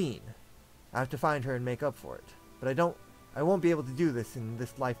name was Lean. I have to find her and make up for it. But I won't be able to do this in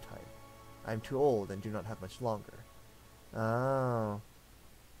this lifetime. I'm too old and do not have much longer. Oh.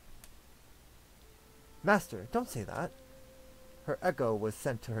 Master, don't say that. Her echo was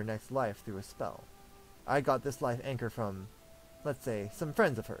sent to her next life through a spell. I got this life anchor from, let's say, some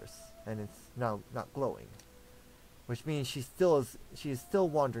friends of hers, and it's now not glowing. Which means she is still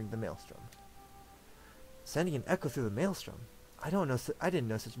wandering the maelstrom. Sending an echo through the maelstrom? I didn't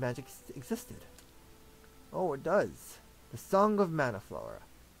know such magic existed. Oh, it does. The Song of Manaflora.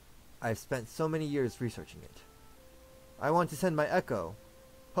 I've spent so many years researching it. I want to send my echo.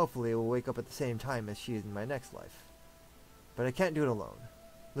 Hopefully it will wake up at the same time as she is in my next life. But I can't do it alone.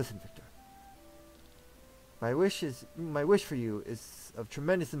 Listen, Victor. My wish for you is of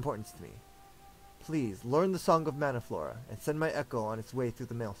tremendous importance to me. Please, learn the Song of Manaflora and send my echo on its way through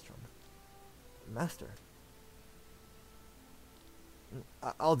the maelstrom. Master.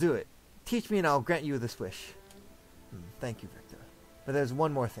 I'll do it. Teach me and I'll grant you this wish. Thank you, Victor. But there's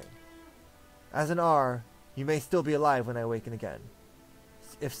one more thing. As an R, you may still be alive when I awaken again.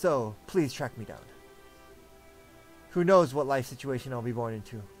 If so, please track me down. Who knows what life situation I'll be born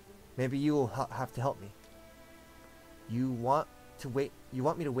into. Maybe you will have to help me. You want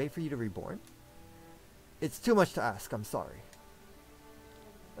me to wait for you to reborn? It's too much to ask, I'm sorry.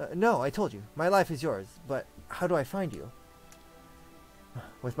 No, I told you. My life is yours, but how do I find you?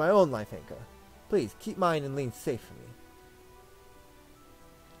 With my own life anchor. Please, keep mine and Lean safe for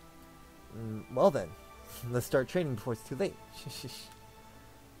me. Well then, let's start training before it's too late.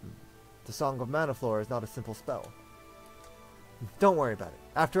 The Song of Manaflora is not a simple spell. Don't worry about it.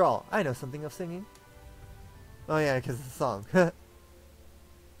 After all, I know something of singing. Oh yeah, because it's a song.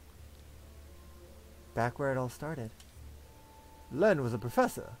 Back where it all started. Len was a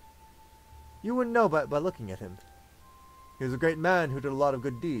professor. You wouldn't know by looking at him. He was a great man who did a lot of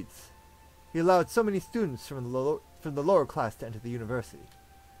good deeds. He allowed so many students from the lower class to enter the university.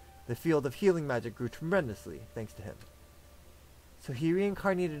 The field of healing magic grew tremendously thanks to him. So he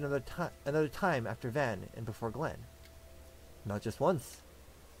reincarnated another time after Van and before Glenn. Not just once.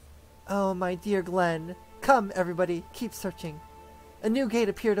 Oh, my dear Glenn. Come, everybody, keep searching. A new gate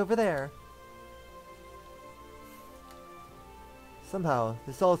appeared over there. Somehow,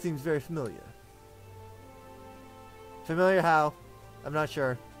 this all seems very familiar. Familiar how? I'm not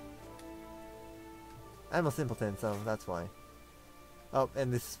sure. I'm a simpleton, so that's why. Oh,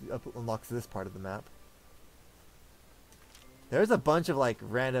 and this unlocks this part of the map. There's a bunch of, like,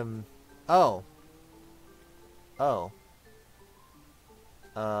 random... Oh. Oh.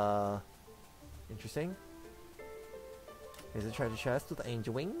 Interesting. Here's a treasure chest with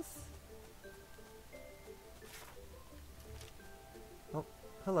angel wings. Oh,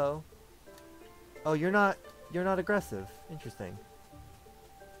 hello. Oh, you're not aggressive. Interesting.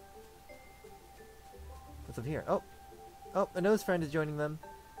 What's up here? Oh. Oh, a nose friend is joining them.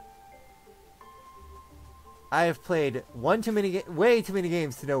 I have played way too many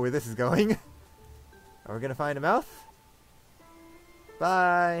games to know where this is going. Are we gonna find a mouth?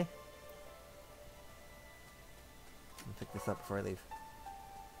 Bye. Let me pick this up before I leave.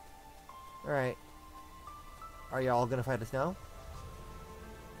 Alright. Are y'all gonna fight us now?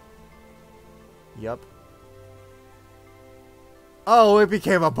 Yup. Oh, it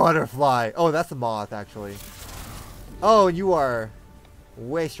became a butterfly. Oh, that's a moth, actually. Oh, you are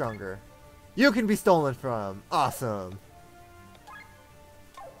way stronger. You can be stolen from. Awesome.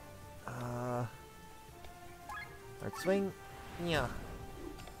 Alright, swing. Yeah.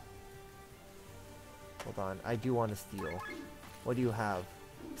 Hold on. I do want to steal. What do you have?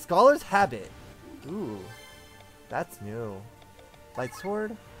 Scholar's Habit. Ooh. That's new. Light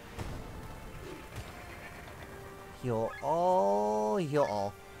Sword. Heal all. Heal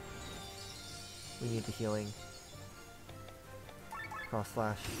all. We need the healing. Cross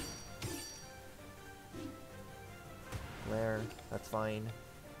slash. Flare. That's fine.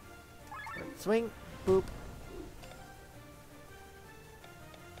 Right, swing. Boop.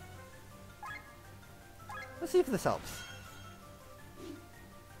 Let's see if this helps.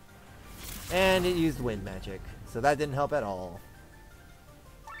 And it used wind magic, so that didn't help at all.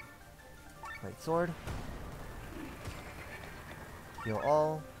 Light sword. Heal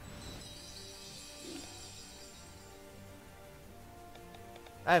all.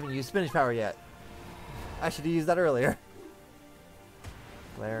 I haven't used spinach power yet. I should have used that earlier.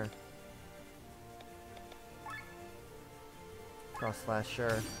 Flare. Cross slash,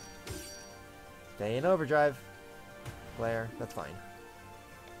 sure. Stay in overdrive. Flare, that's fine.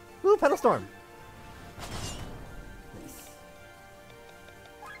 Woo, Pedal Storm! Nice.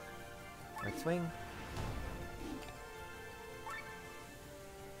 Right swing.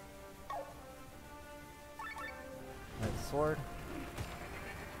 Right sword.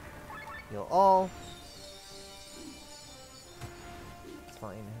 Heal all. It's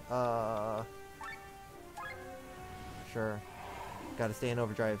fine. Sure. Gotta stay in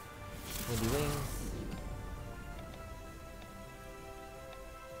overdrive. Windy wings.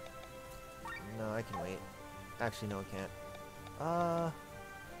 No, I can wait. Actually, no, I can't.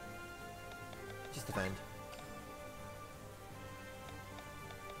 Just defend.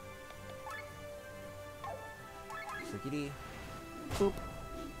 Circuity. Boop.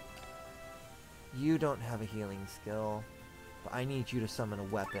 You don't have a healing skill, but I need you to summon a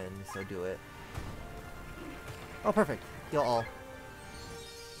weapon, so do it. Oh, perfect. Heal all.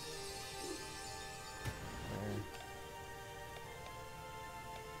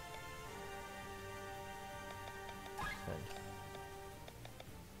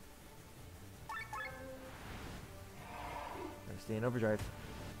 Stay in overdrive.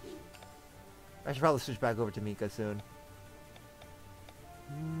 I should probably switch back over to Mika soon.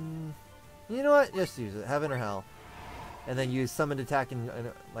 You know what? Just use it. Heaven or Hell. And then use Summoned Attack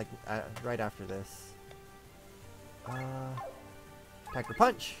like right after this. Tiger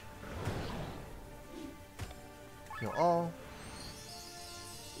Punch. Heal all.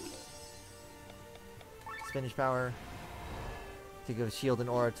 Spinach power. To give shield and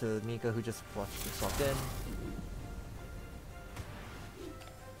aura to Mika, who just swapped in.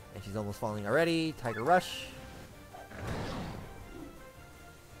 And she's almost falling already. Tiger Rush.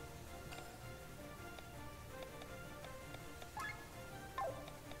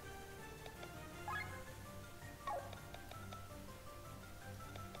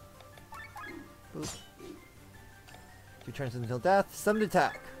 Boop. 2 turns until death. Summoned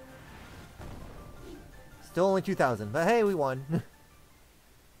Attack. Still only 2,000, but hey, we won.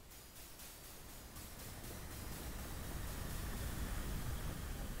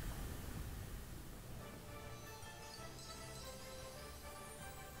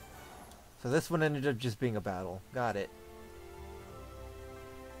 So this one ended up just being a battle. Got it.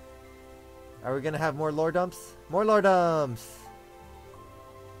 Are we gonna have more lore dumps? More lore dumps!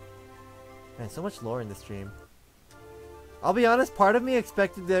 Man, so much lore in this stream. I'll be honest, part of me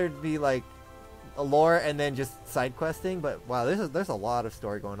expected there to be like a lore and then just side questing, but wow, there's a lot of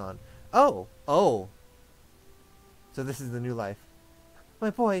story going on. Oh! So this is the new life.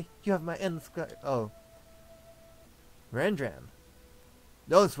 My boy, you have my endless... Oh. Randram.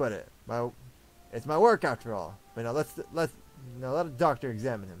 Don't sweat it. It's my work after all. But now let's now let a doctor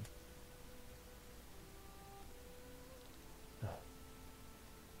examine him.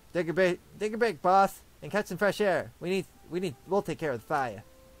 Take a break, boss, and catch some fresh air. We'll take care of the fire.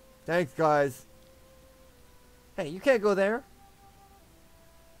 Thanks, guys. Hey, you can't go there.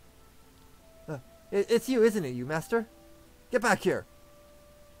 It's you, isn't it, you master? Get back here.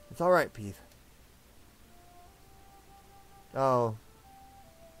 It's all right, Pete. Oh.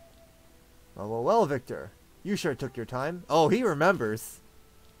 Well, Victor. You sure took your time. Oh, he remembers.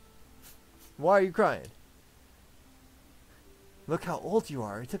 Why are you crying? Look how old you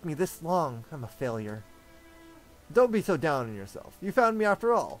are. It took me this long. I'm a failure. Don't be so down on yourself. You found me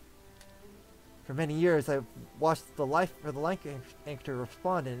after all. For many years, I've watched the life anchor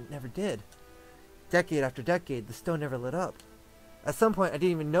respond, and it never did. Decade after decade, the stone never lit up. At some point, I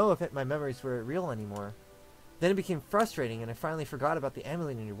didn't even know if my memories were real anymore. Then it became frustrating, and I finally forgot about the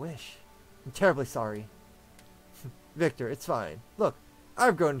amulet and your wish. I'm terribly sorry. Victor, it's fine. Look,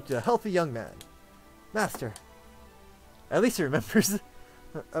 I've grown into a healthy young man. Master. At least he remembers.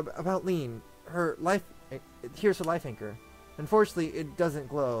 About Lean. Here's her life anchor. Unfortunately, it doesn't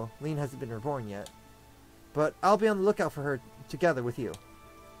glow. Lean hasn't been reborn yet. But I'll be on the lookout for her together with you.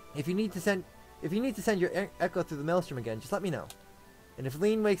 If you need to send your echo through the maelstrom again, just let me know. And if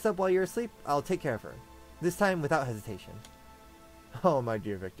Lean wakes up while you're asleep, I'll take care of her. This time without hesitation. Oh, my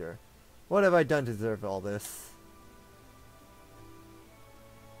dear Victor. What have I done to deserve all this?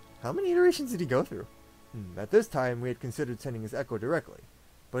 How many iterations did he go through? At this time, we had considered sending his echo directly.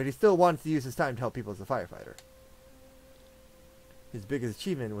 But he still wanted to use his time to help people as a firefighter. His biggest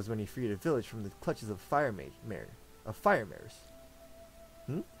achievement was when he freed a village from the clutches of fire mares.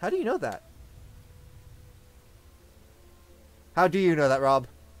 How do you know that? How do you know that, Rob?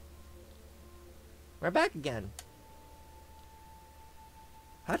 We're back again.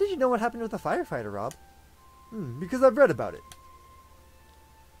 How did you know what happened with the firefighter, Rob? Because I've read about it.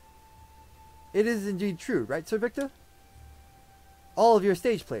 It is indeed true, right, Sir Victor? All of your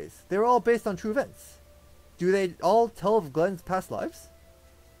stage plays, they were all based on true events. Do they all tell of Glenn's past lives?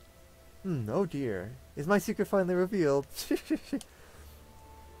 Oh dear. Is my secret finally revealed? If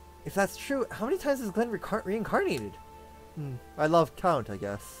that's true, how many times has Glenn reincarnated? I love count, I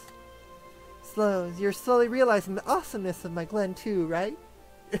guess. You're slowly realizing the awesomeness of my Glenn too, right?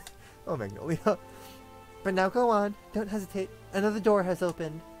 Oh, Magnolia. But now go on. Don't hesitate. Another door has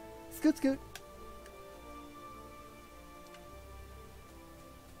opened. Scoot, scoot.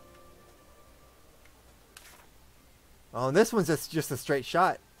 Oh, and this one's just a straight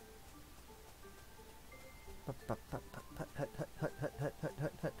shot.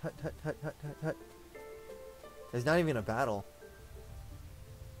 There's not even a battle.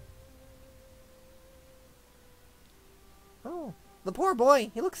 Oh, the poor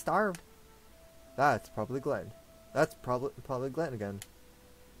boy. He looks starved. That's probably Glenn. That's probably Glenn again.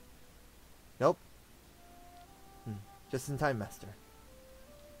 Nope. Just in time, Master.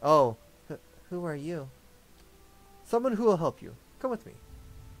 Oh, who are you? Someone who will help you. Come with me.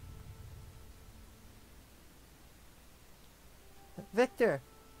 Victor!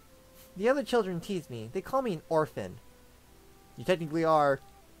 The other children tease me. They call me an orphan. You technically are.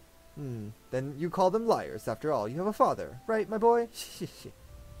 Then you call them liars. After all, you have a father. Right, my boy?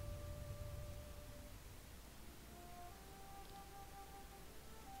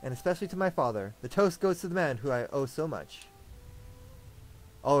 And especially to my father. The toast goes to the man who I owe so much.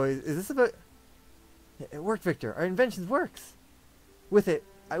 Oh, is this about... It worked, Victor. Our invention works. With it,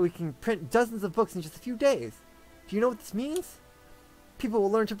 we can print dozens of books in just a few days. Do you know what this means? People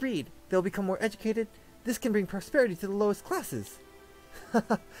will learn to read. They'll become more educated. This can bring prosperity to the lowest classes.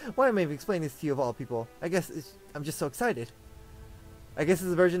 Why am I even explaining this to you of all people? I guess I'm just so excited. I guess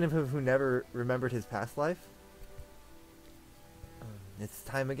it's a version of him who never remembered his past life. It's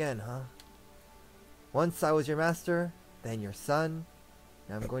time again, huh? Once I was your master, then your son.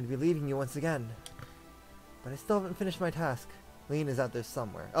 Now I'm going to be leading you once again. But I still haven't finished my task. Lean is out there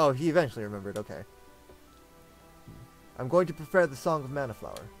somewhere. Oh, he eventually remembered, okay. I'm going to prepare the Song of Mana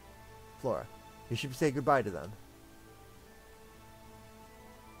Flora. You should say goodbye to them.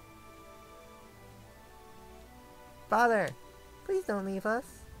 Father, please don't leave us.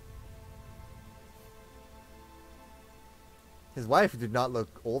 His wife did not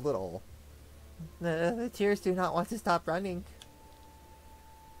look old at all. The tears do not want to stop running.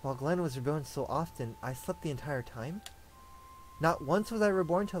 While Glenn was reborn so often, I slept the entire time? Not once was I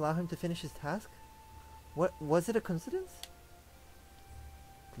reborn to allow him to finish his task? What, was it a coincidence?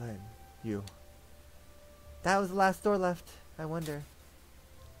 Glenn, you. That was the last door left. I wonder.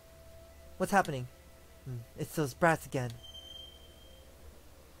 What's happening? It's those brats again.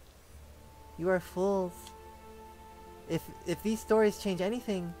 You are fools. If these stories change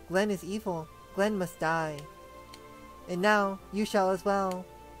anything, Glenn is evil. Glenn must die. And now, you shall as well.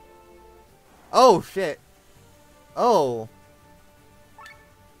 Oh, shit. Oh.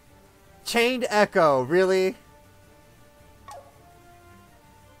 Chained Echo, really?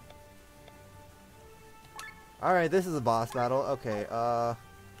 Alright, this is a boss battle. Okay,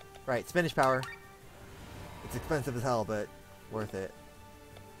 right, Spanish power. It's expensive as hell, but worth it.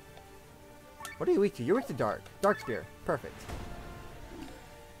 What are you weak to? You're weak to dark. Dark Spear. Perfect.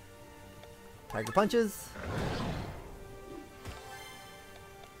 Tiger Punches.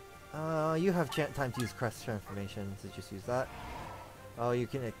 You have time to use Crest Transformation, so just use that. Oh, you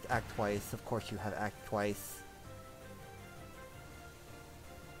can act twice. Of course you have act twice.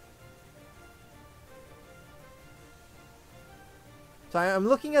 So I'm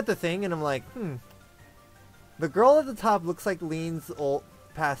looking at the thing and I'm like, The girl at the top looks like Lean's old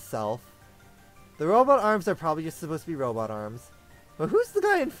past self. The robot arms are probably just supposed to be robot arms. But who's the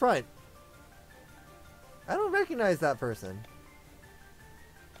guy in front? I don't recognize that person.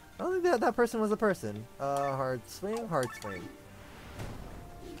 I don't think that person was a person. Hard swing, hard swing.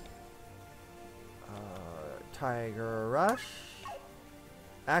 Tiger Rush.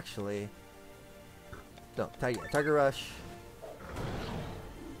 Actually, no, Tiger Rush.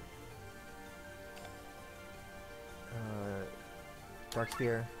 Dark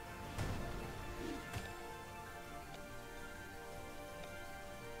Spear.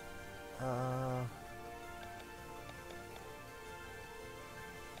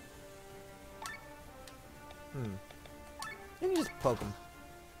 You can just poke him.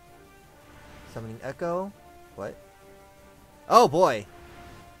 Summoning Echo. What? Oh boy!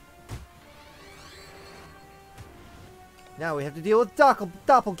 Now we have to deal with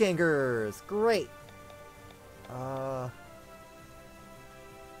doppelgangers! Great!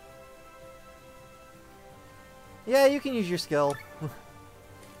 Yeah, you can use your skill.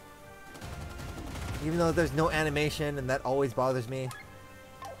 Even though there's no animation and that always bothers me.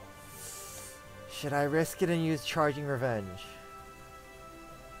 Should I risk it and use Charging Revenge?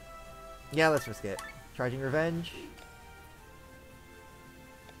 Yeah, let's risk it. Charging Revenge.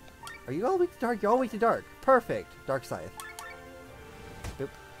 Are you all weak to dark? You're all weak to dark. Perfect. Dark Scythe. Boop.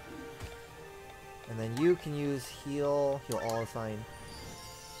 And then you can use heal. Heal all is fine.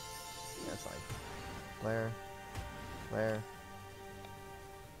 Yeah, that's fine. Flare. Flare.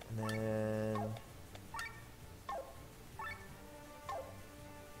 And then...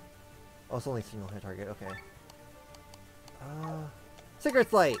 Oh, it's only single hit target. Okay.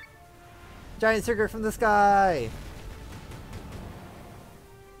 Cigarette Light! Giant cigarette from the sky!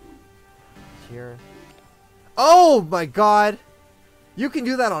 Here. Oh my god! You can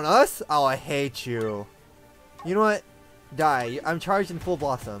do that on us? Oh, I hate you. You know what? Die. I'm charged in full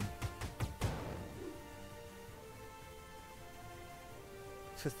blossom.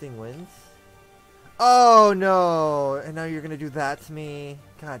 Twisting Winds? Oh no! And now you're gonna do that to me?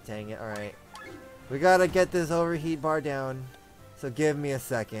 God dang it. Alright. We gotta get this overheat bar down. So give me a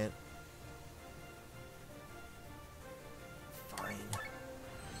second. Fine.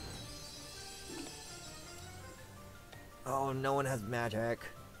 Oh, no one has magic.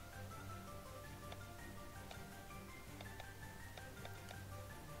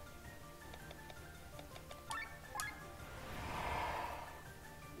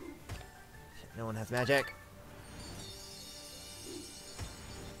 No one has magic.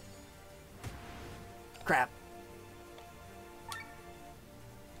 Crap.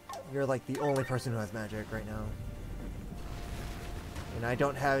 You're like the only person who has magic right now. And I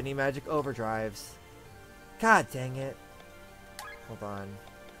don't have any magic overdrives. God dang it. Hold on.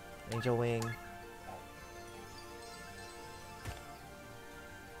 Angel Wing.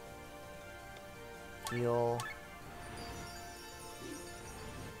 Heal.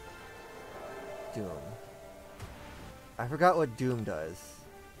 Doom. I forgot what Doom does.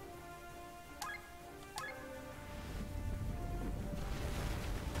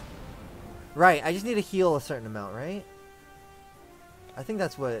 Right, I just need to heal a certain amount, right? I think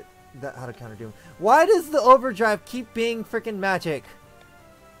that's what how to counter Doom. Why does the overdrive keep being freaking magic?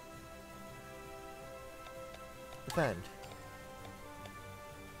 Defend.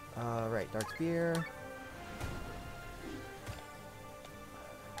 Right, Dark Spear.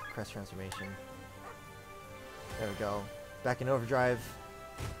 Crest transformation. There we go. Back in overdrive.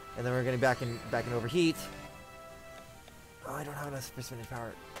 And then we're getting back in overheat. Oh, I don't have enough precipitation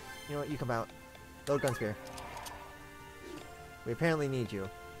power. You know what? You come out. Load gun spear. We apparently need you.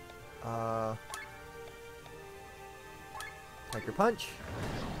 Tiger punch.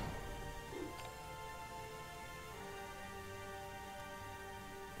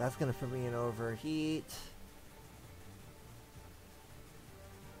 That's gonna put me in overheat.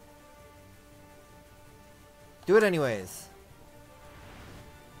 Do it anyways.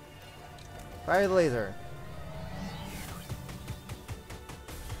 Fire the laser.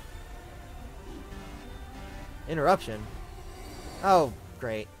 Interruption? Oh,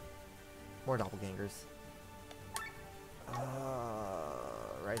 great. More doppelgangers.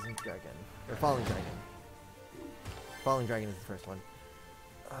 Rising Dragon. Or Falling Dragon. Falling Dragon is the first one.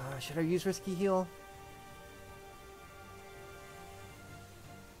 Should I use Risky Heal?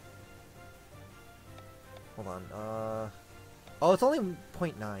 Hold on. Oh, it's only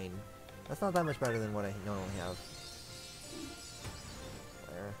 0.9. That's not that much better than what I normally have.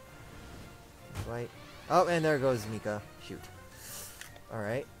 There. Right. Oh, and there goes Mika. Shoot.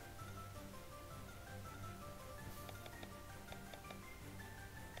 Alright.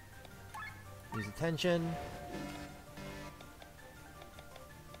 Use attention.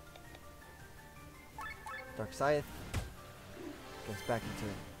 Dark Scythe. Gets back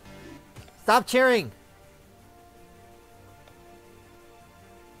into... Stop cheering!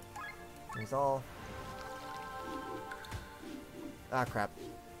 There's all... Ah, crap.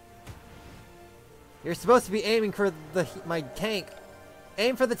 You're supposed to be aiming for my tank.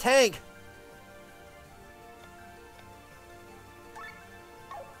 Aim for the tank!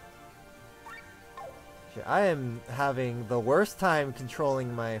 Shit, I am having the worst time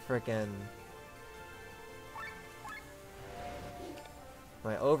controlling my frickin'...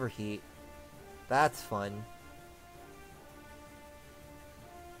 my overheat. That's fun.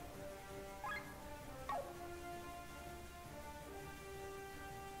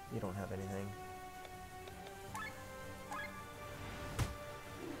 You don't have anything.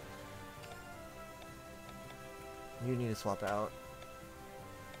 You need to swap out.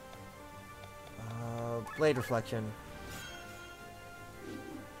 Blade Reflection.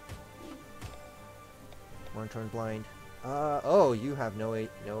 One turn blind. Oh, you have no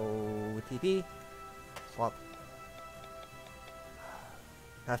TP. Swap.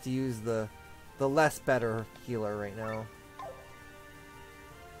 Have to use the less better healer right now.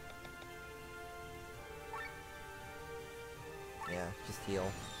 Yeah, just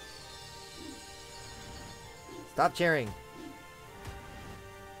heal. Stop cheering.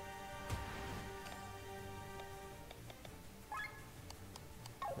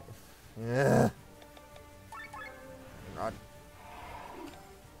 Ugh. God.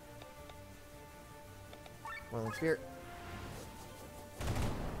 Whirling Spear.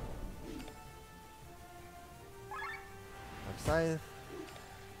 Dark Scythe.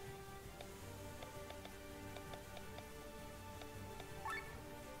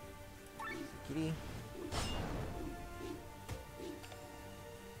 Kitty.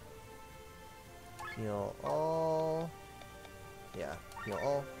 Heal all. Yeah, heal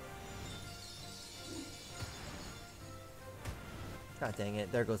all. God dang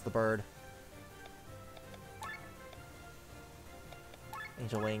it, there goes the bird.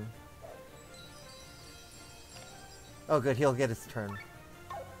 Angel Wing. Oh good, he'll get his turn.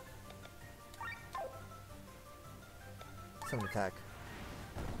 Summon attack.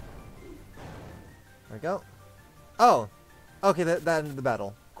 There we go. Oh! Okay, that ended the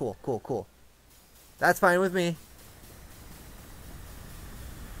battle. Cool, cool, cool. That's fine with me.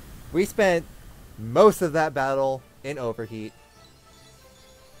 We spent most of that battle in overheat.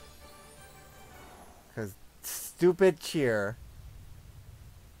 Because stupid cheer.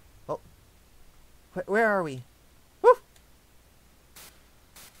 Oh. Where are we? Woo!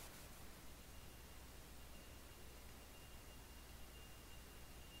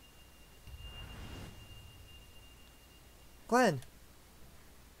 Glenn!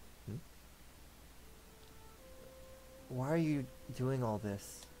 Why are you doing all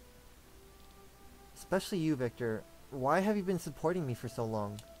this? Especially you, Victor. Why have you been supporting me for so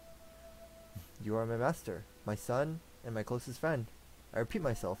long? You are my master, my son, and my closest friend. I repeat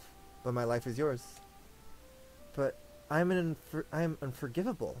myself, but my life is yours. But I am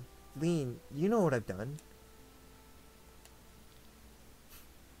unforgivable. Lean, you know what I've done.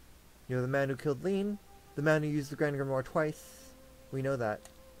 You're the man who killed Lean, the man who used the Grand Grimoire twice. We know that.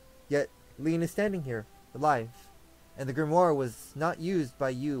 Yet, Lean is standing here, alive. And the grimoire was not used by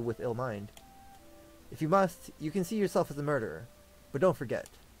you with ill mind. If you must, you can see yourself as a murderer, but don't forget,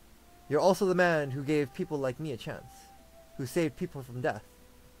 You're also the man who gave people like me a chance, who saved people from death,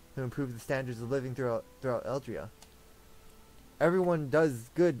 who improved the standards of living throughout Eldria. Everyone does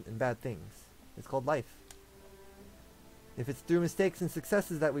good and bad things. It's called life. If it's through mistakes and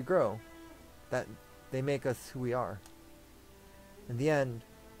successes that we grow, that they make us who we are. In the end,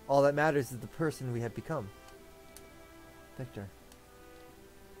 all that matters is the person we have become. Victor.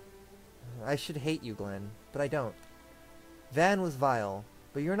 I should hate you, Glenn, but I don't. Van was vile,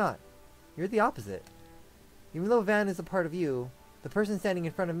 but you're not. You're the opposite. Even though Van is a part of you, the person standing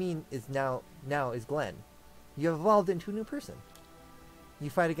in front of me is now is Glenn. You have evolved into a new person. You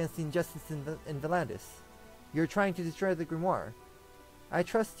fight against the injustice in Valandis. You're trying to destroy the grimoire. I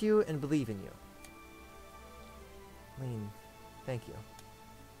trust you and believe in you. Lean, thank you.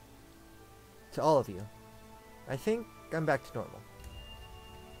 To all of you. I think I'm back to normal.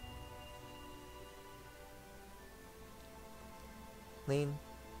 Lean,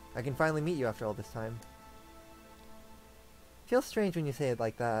 I can finally meet you after all this time. Feels strange when you say it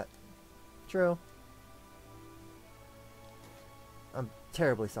like that. True. I'm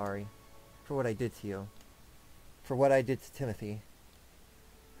terribly sorry for what I did to you. For what I did to Timothy.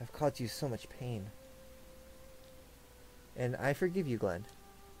 I've caused you so much pain. And I forgive you, Glenn.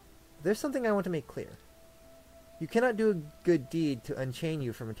 There's something I want to make clear. You cannot do a good deed to unchain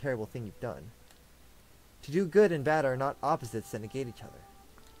you from a terrible thing you've done. To do good and bad are not opposites that negate each other.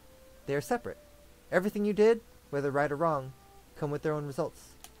 They are separate. Everything you did, whether right or wrong, come with their own results.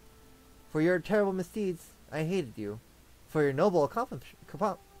 For your terrible misdeeds, I hated you. For your noble accomplishments,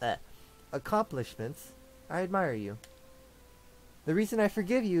 I admire you. The reason I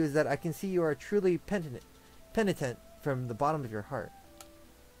forgive you is that I can see you are truly penitent from the bottom of your heart.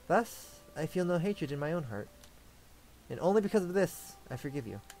 Thus, I feel no hatred in my own heart. And only because of this, I forgive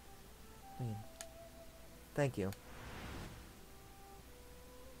you. Thank you.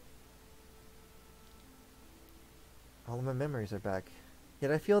 All of my memories are back.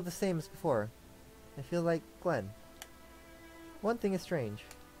 Yet I feel the same as before. I feel like Glenn. One thing is strange.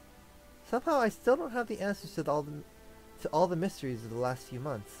 Somehow I still don't have the answers to all the mysteries of the last few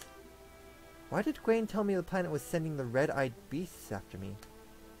months. Why did Gwaine tell me the planet was sending the red-eyed beasts after me?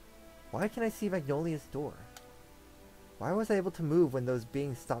 Why can I see Magnolia's door? Why was I able to move when those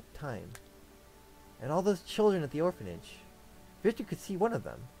beings stopped time? And all those children at the orphanage. Victor could see one of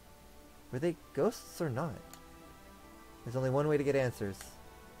them. Were they ghosts or not? There's only one way to get answers.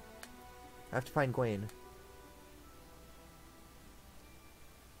 I have to find Gwaine.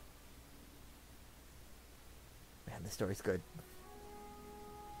 Man, this story's good.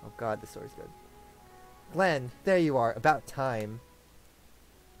 Oh god, this story's good. Glenn, there you are. About time.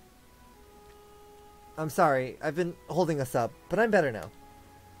 I'm sorry, I've been holding us up, but I'm better now.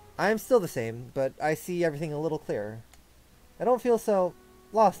 I'm still the same, but I see everything a little clearer. I don't feel so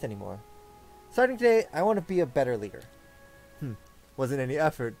lost anymore. Starting today, I want to be a better leader. Wasn't any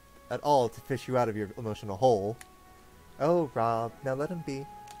effort at all to fish you out of your emotional hole. Oh, Rob, now let him be.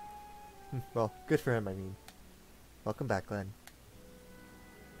 Well, good for him, I mean. Welcome back, Glenn.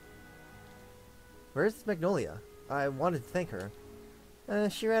 Where's Magnolia? I wanted to thank her.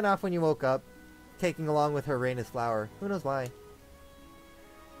 She ran off when you woke up, taking along with her Raina's flower. Who knows why?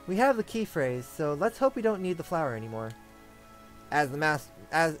 We have the key phrase, so let's hope we don't need the flower anymore. As for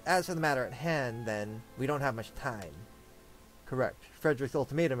the matter at hand, then, we don't have much time. Correct. Frederick's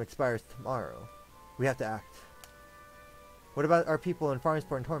ultimatum expires tomorrow. We have to act. What about our people in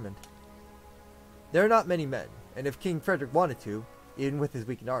Farmsport and Tormund? There are not many men, and if King Frederick wanted to, even with his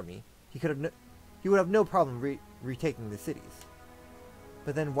weakened army, he would have no problem retaking the cities.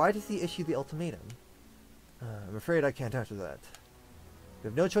 But then why does he issue the ultimatum? I'm afraid I can't answer that. We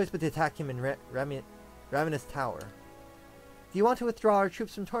have no choice but to attack him in Ravenous Tower. Do you want to withdraw our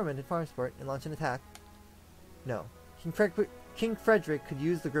troops from Tormund and Farmsport and launch an attack? No. King Frederick could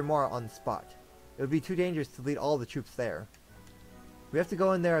use the grimoire on the spot. It would be too dangerous to lead all the troops there. We have to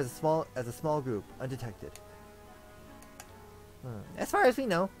go in there as a small group, undetected. As far as we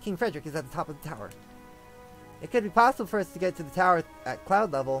know, King Frederick is at the top of the tower. It could be possible for us to get to the tower at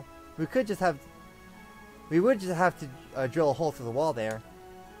cloud level. We would just have to drill a hole through the wall there.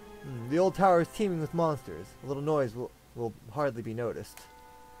 The old tower is teeming with monsters. A little noise will hardly be noticed.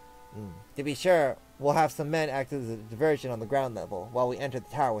 To be sure, we'll have some men act as a diversion on the ground level while we enter the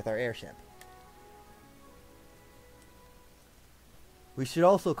tower with our airship. We should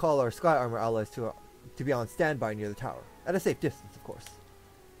also call our sky armor allies to be on standby near the tower, at a safe distance, of course.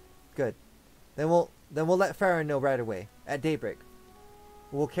 Good. Then we'll let Farron know right away, at daybreak.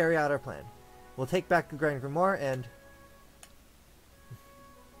 We'll carry out our plan. We'll take back the Grand Grimoire and...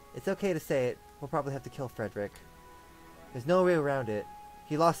 It's okay to say it, we'll probably have to kill Frederick. There's no way around it.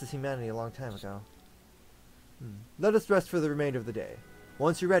 He lost his humanity a long time ago. Let us rest for the remainder of the day.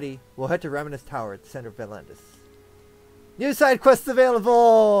 Once you're ready, we'll head to Raminus Tower at the center of Atlantis. New side quests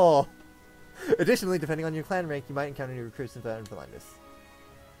available! Additionally, depending on your clan rank, you might encounter new recruits in Atlantis.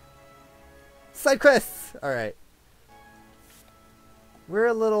 Side quests! Alright. We're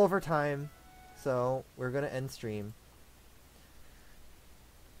a little over time, so we're gonna end stream.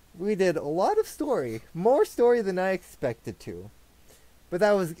 We did a lot of story. More story than I expected to. But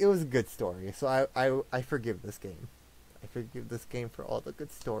it was a good story, so I forgive this game. I forgive this game for all the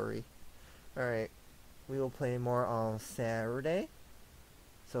good story. Alright. We will play more on Saturday.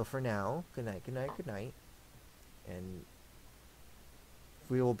 So for now, good night, good night, good night. And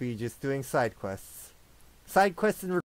we will be just doing side quests. Side quests and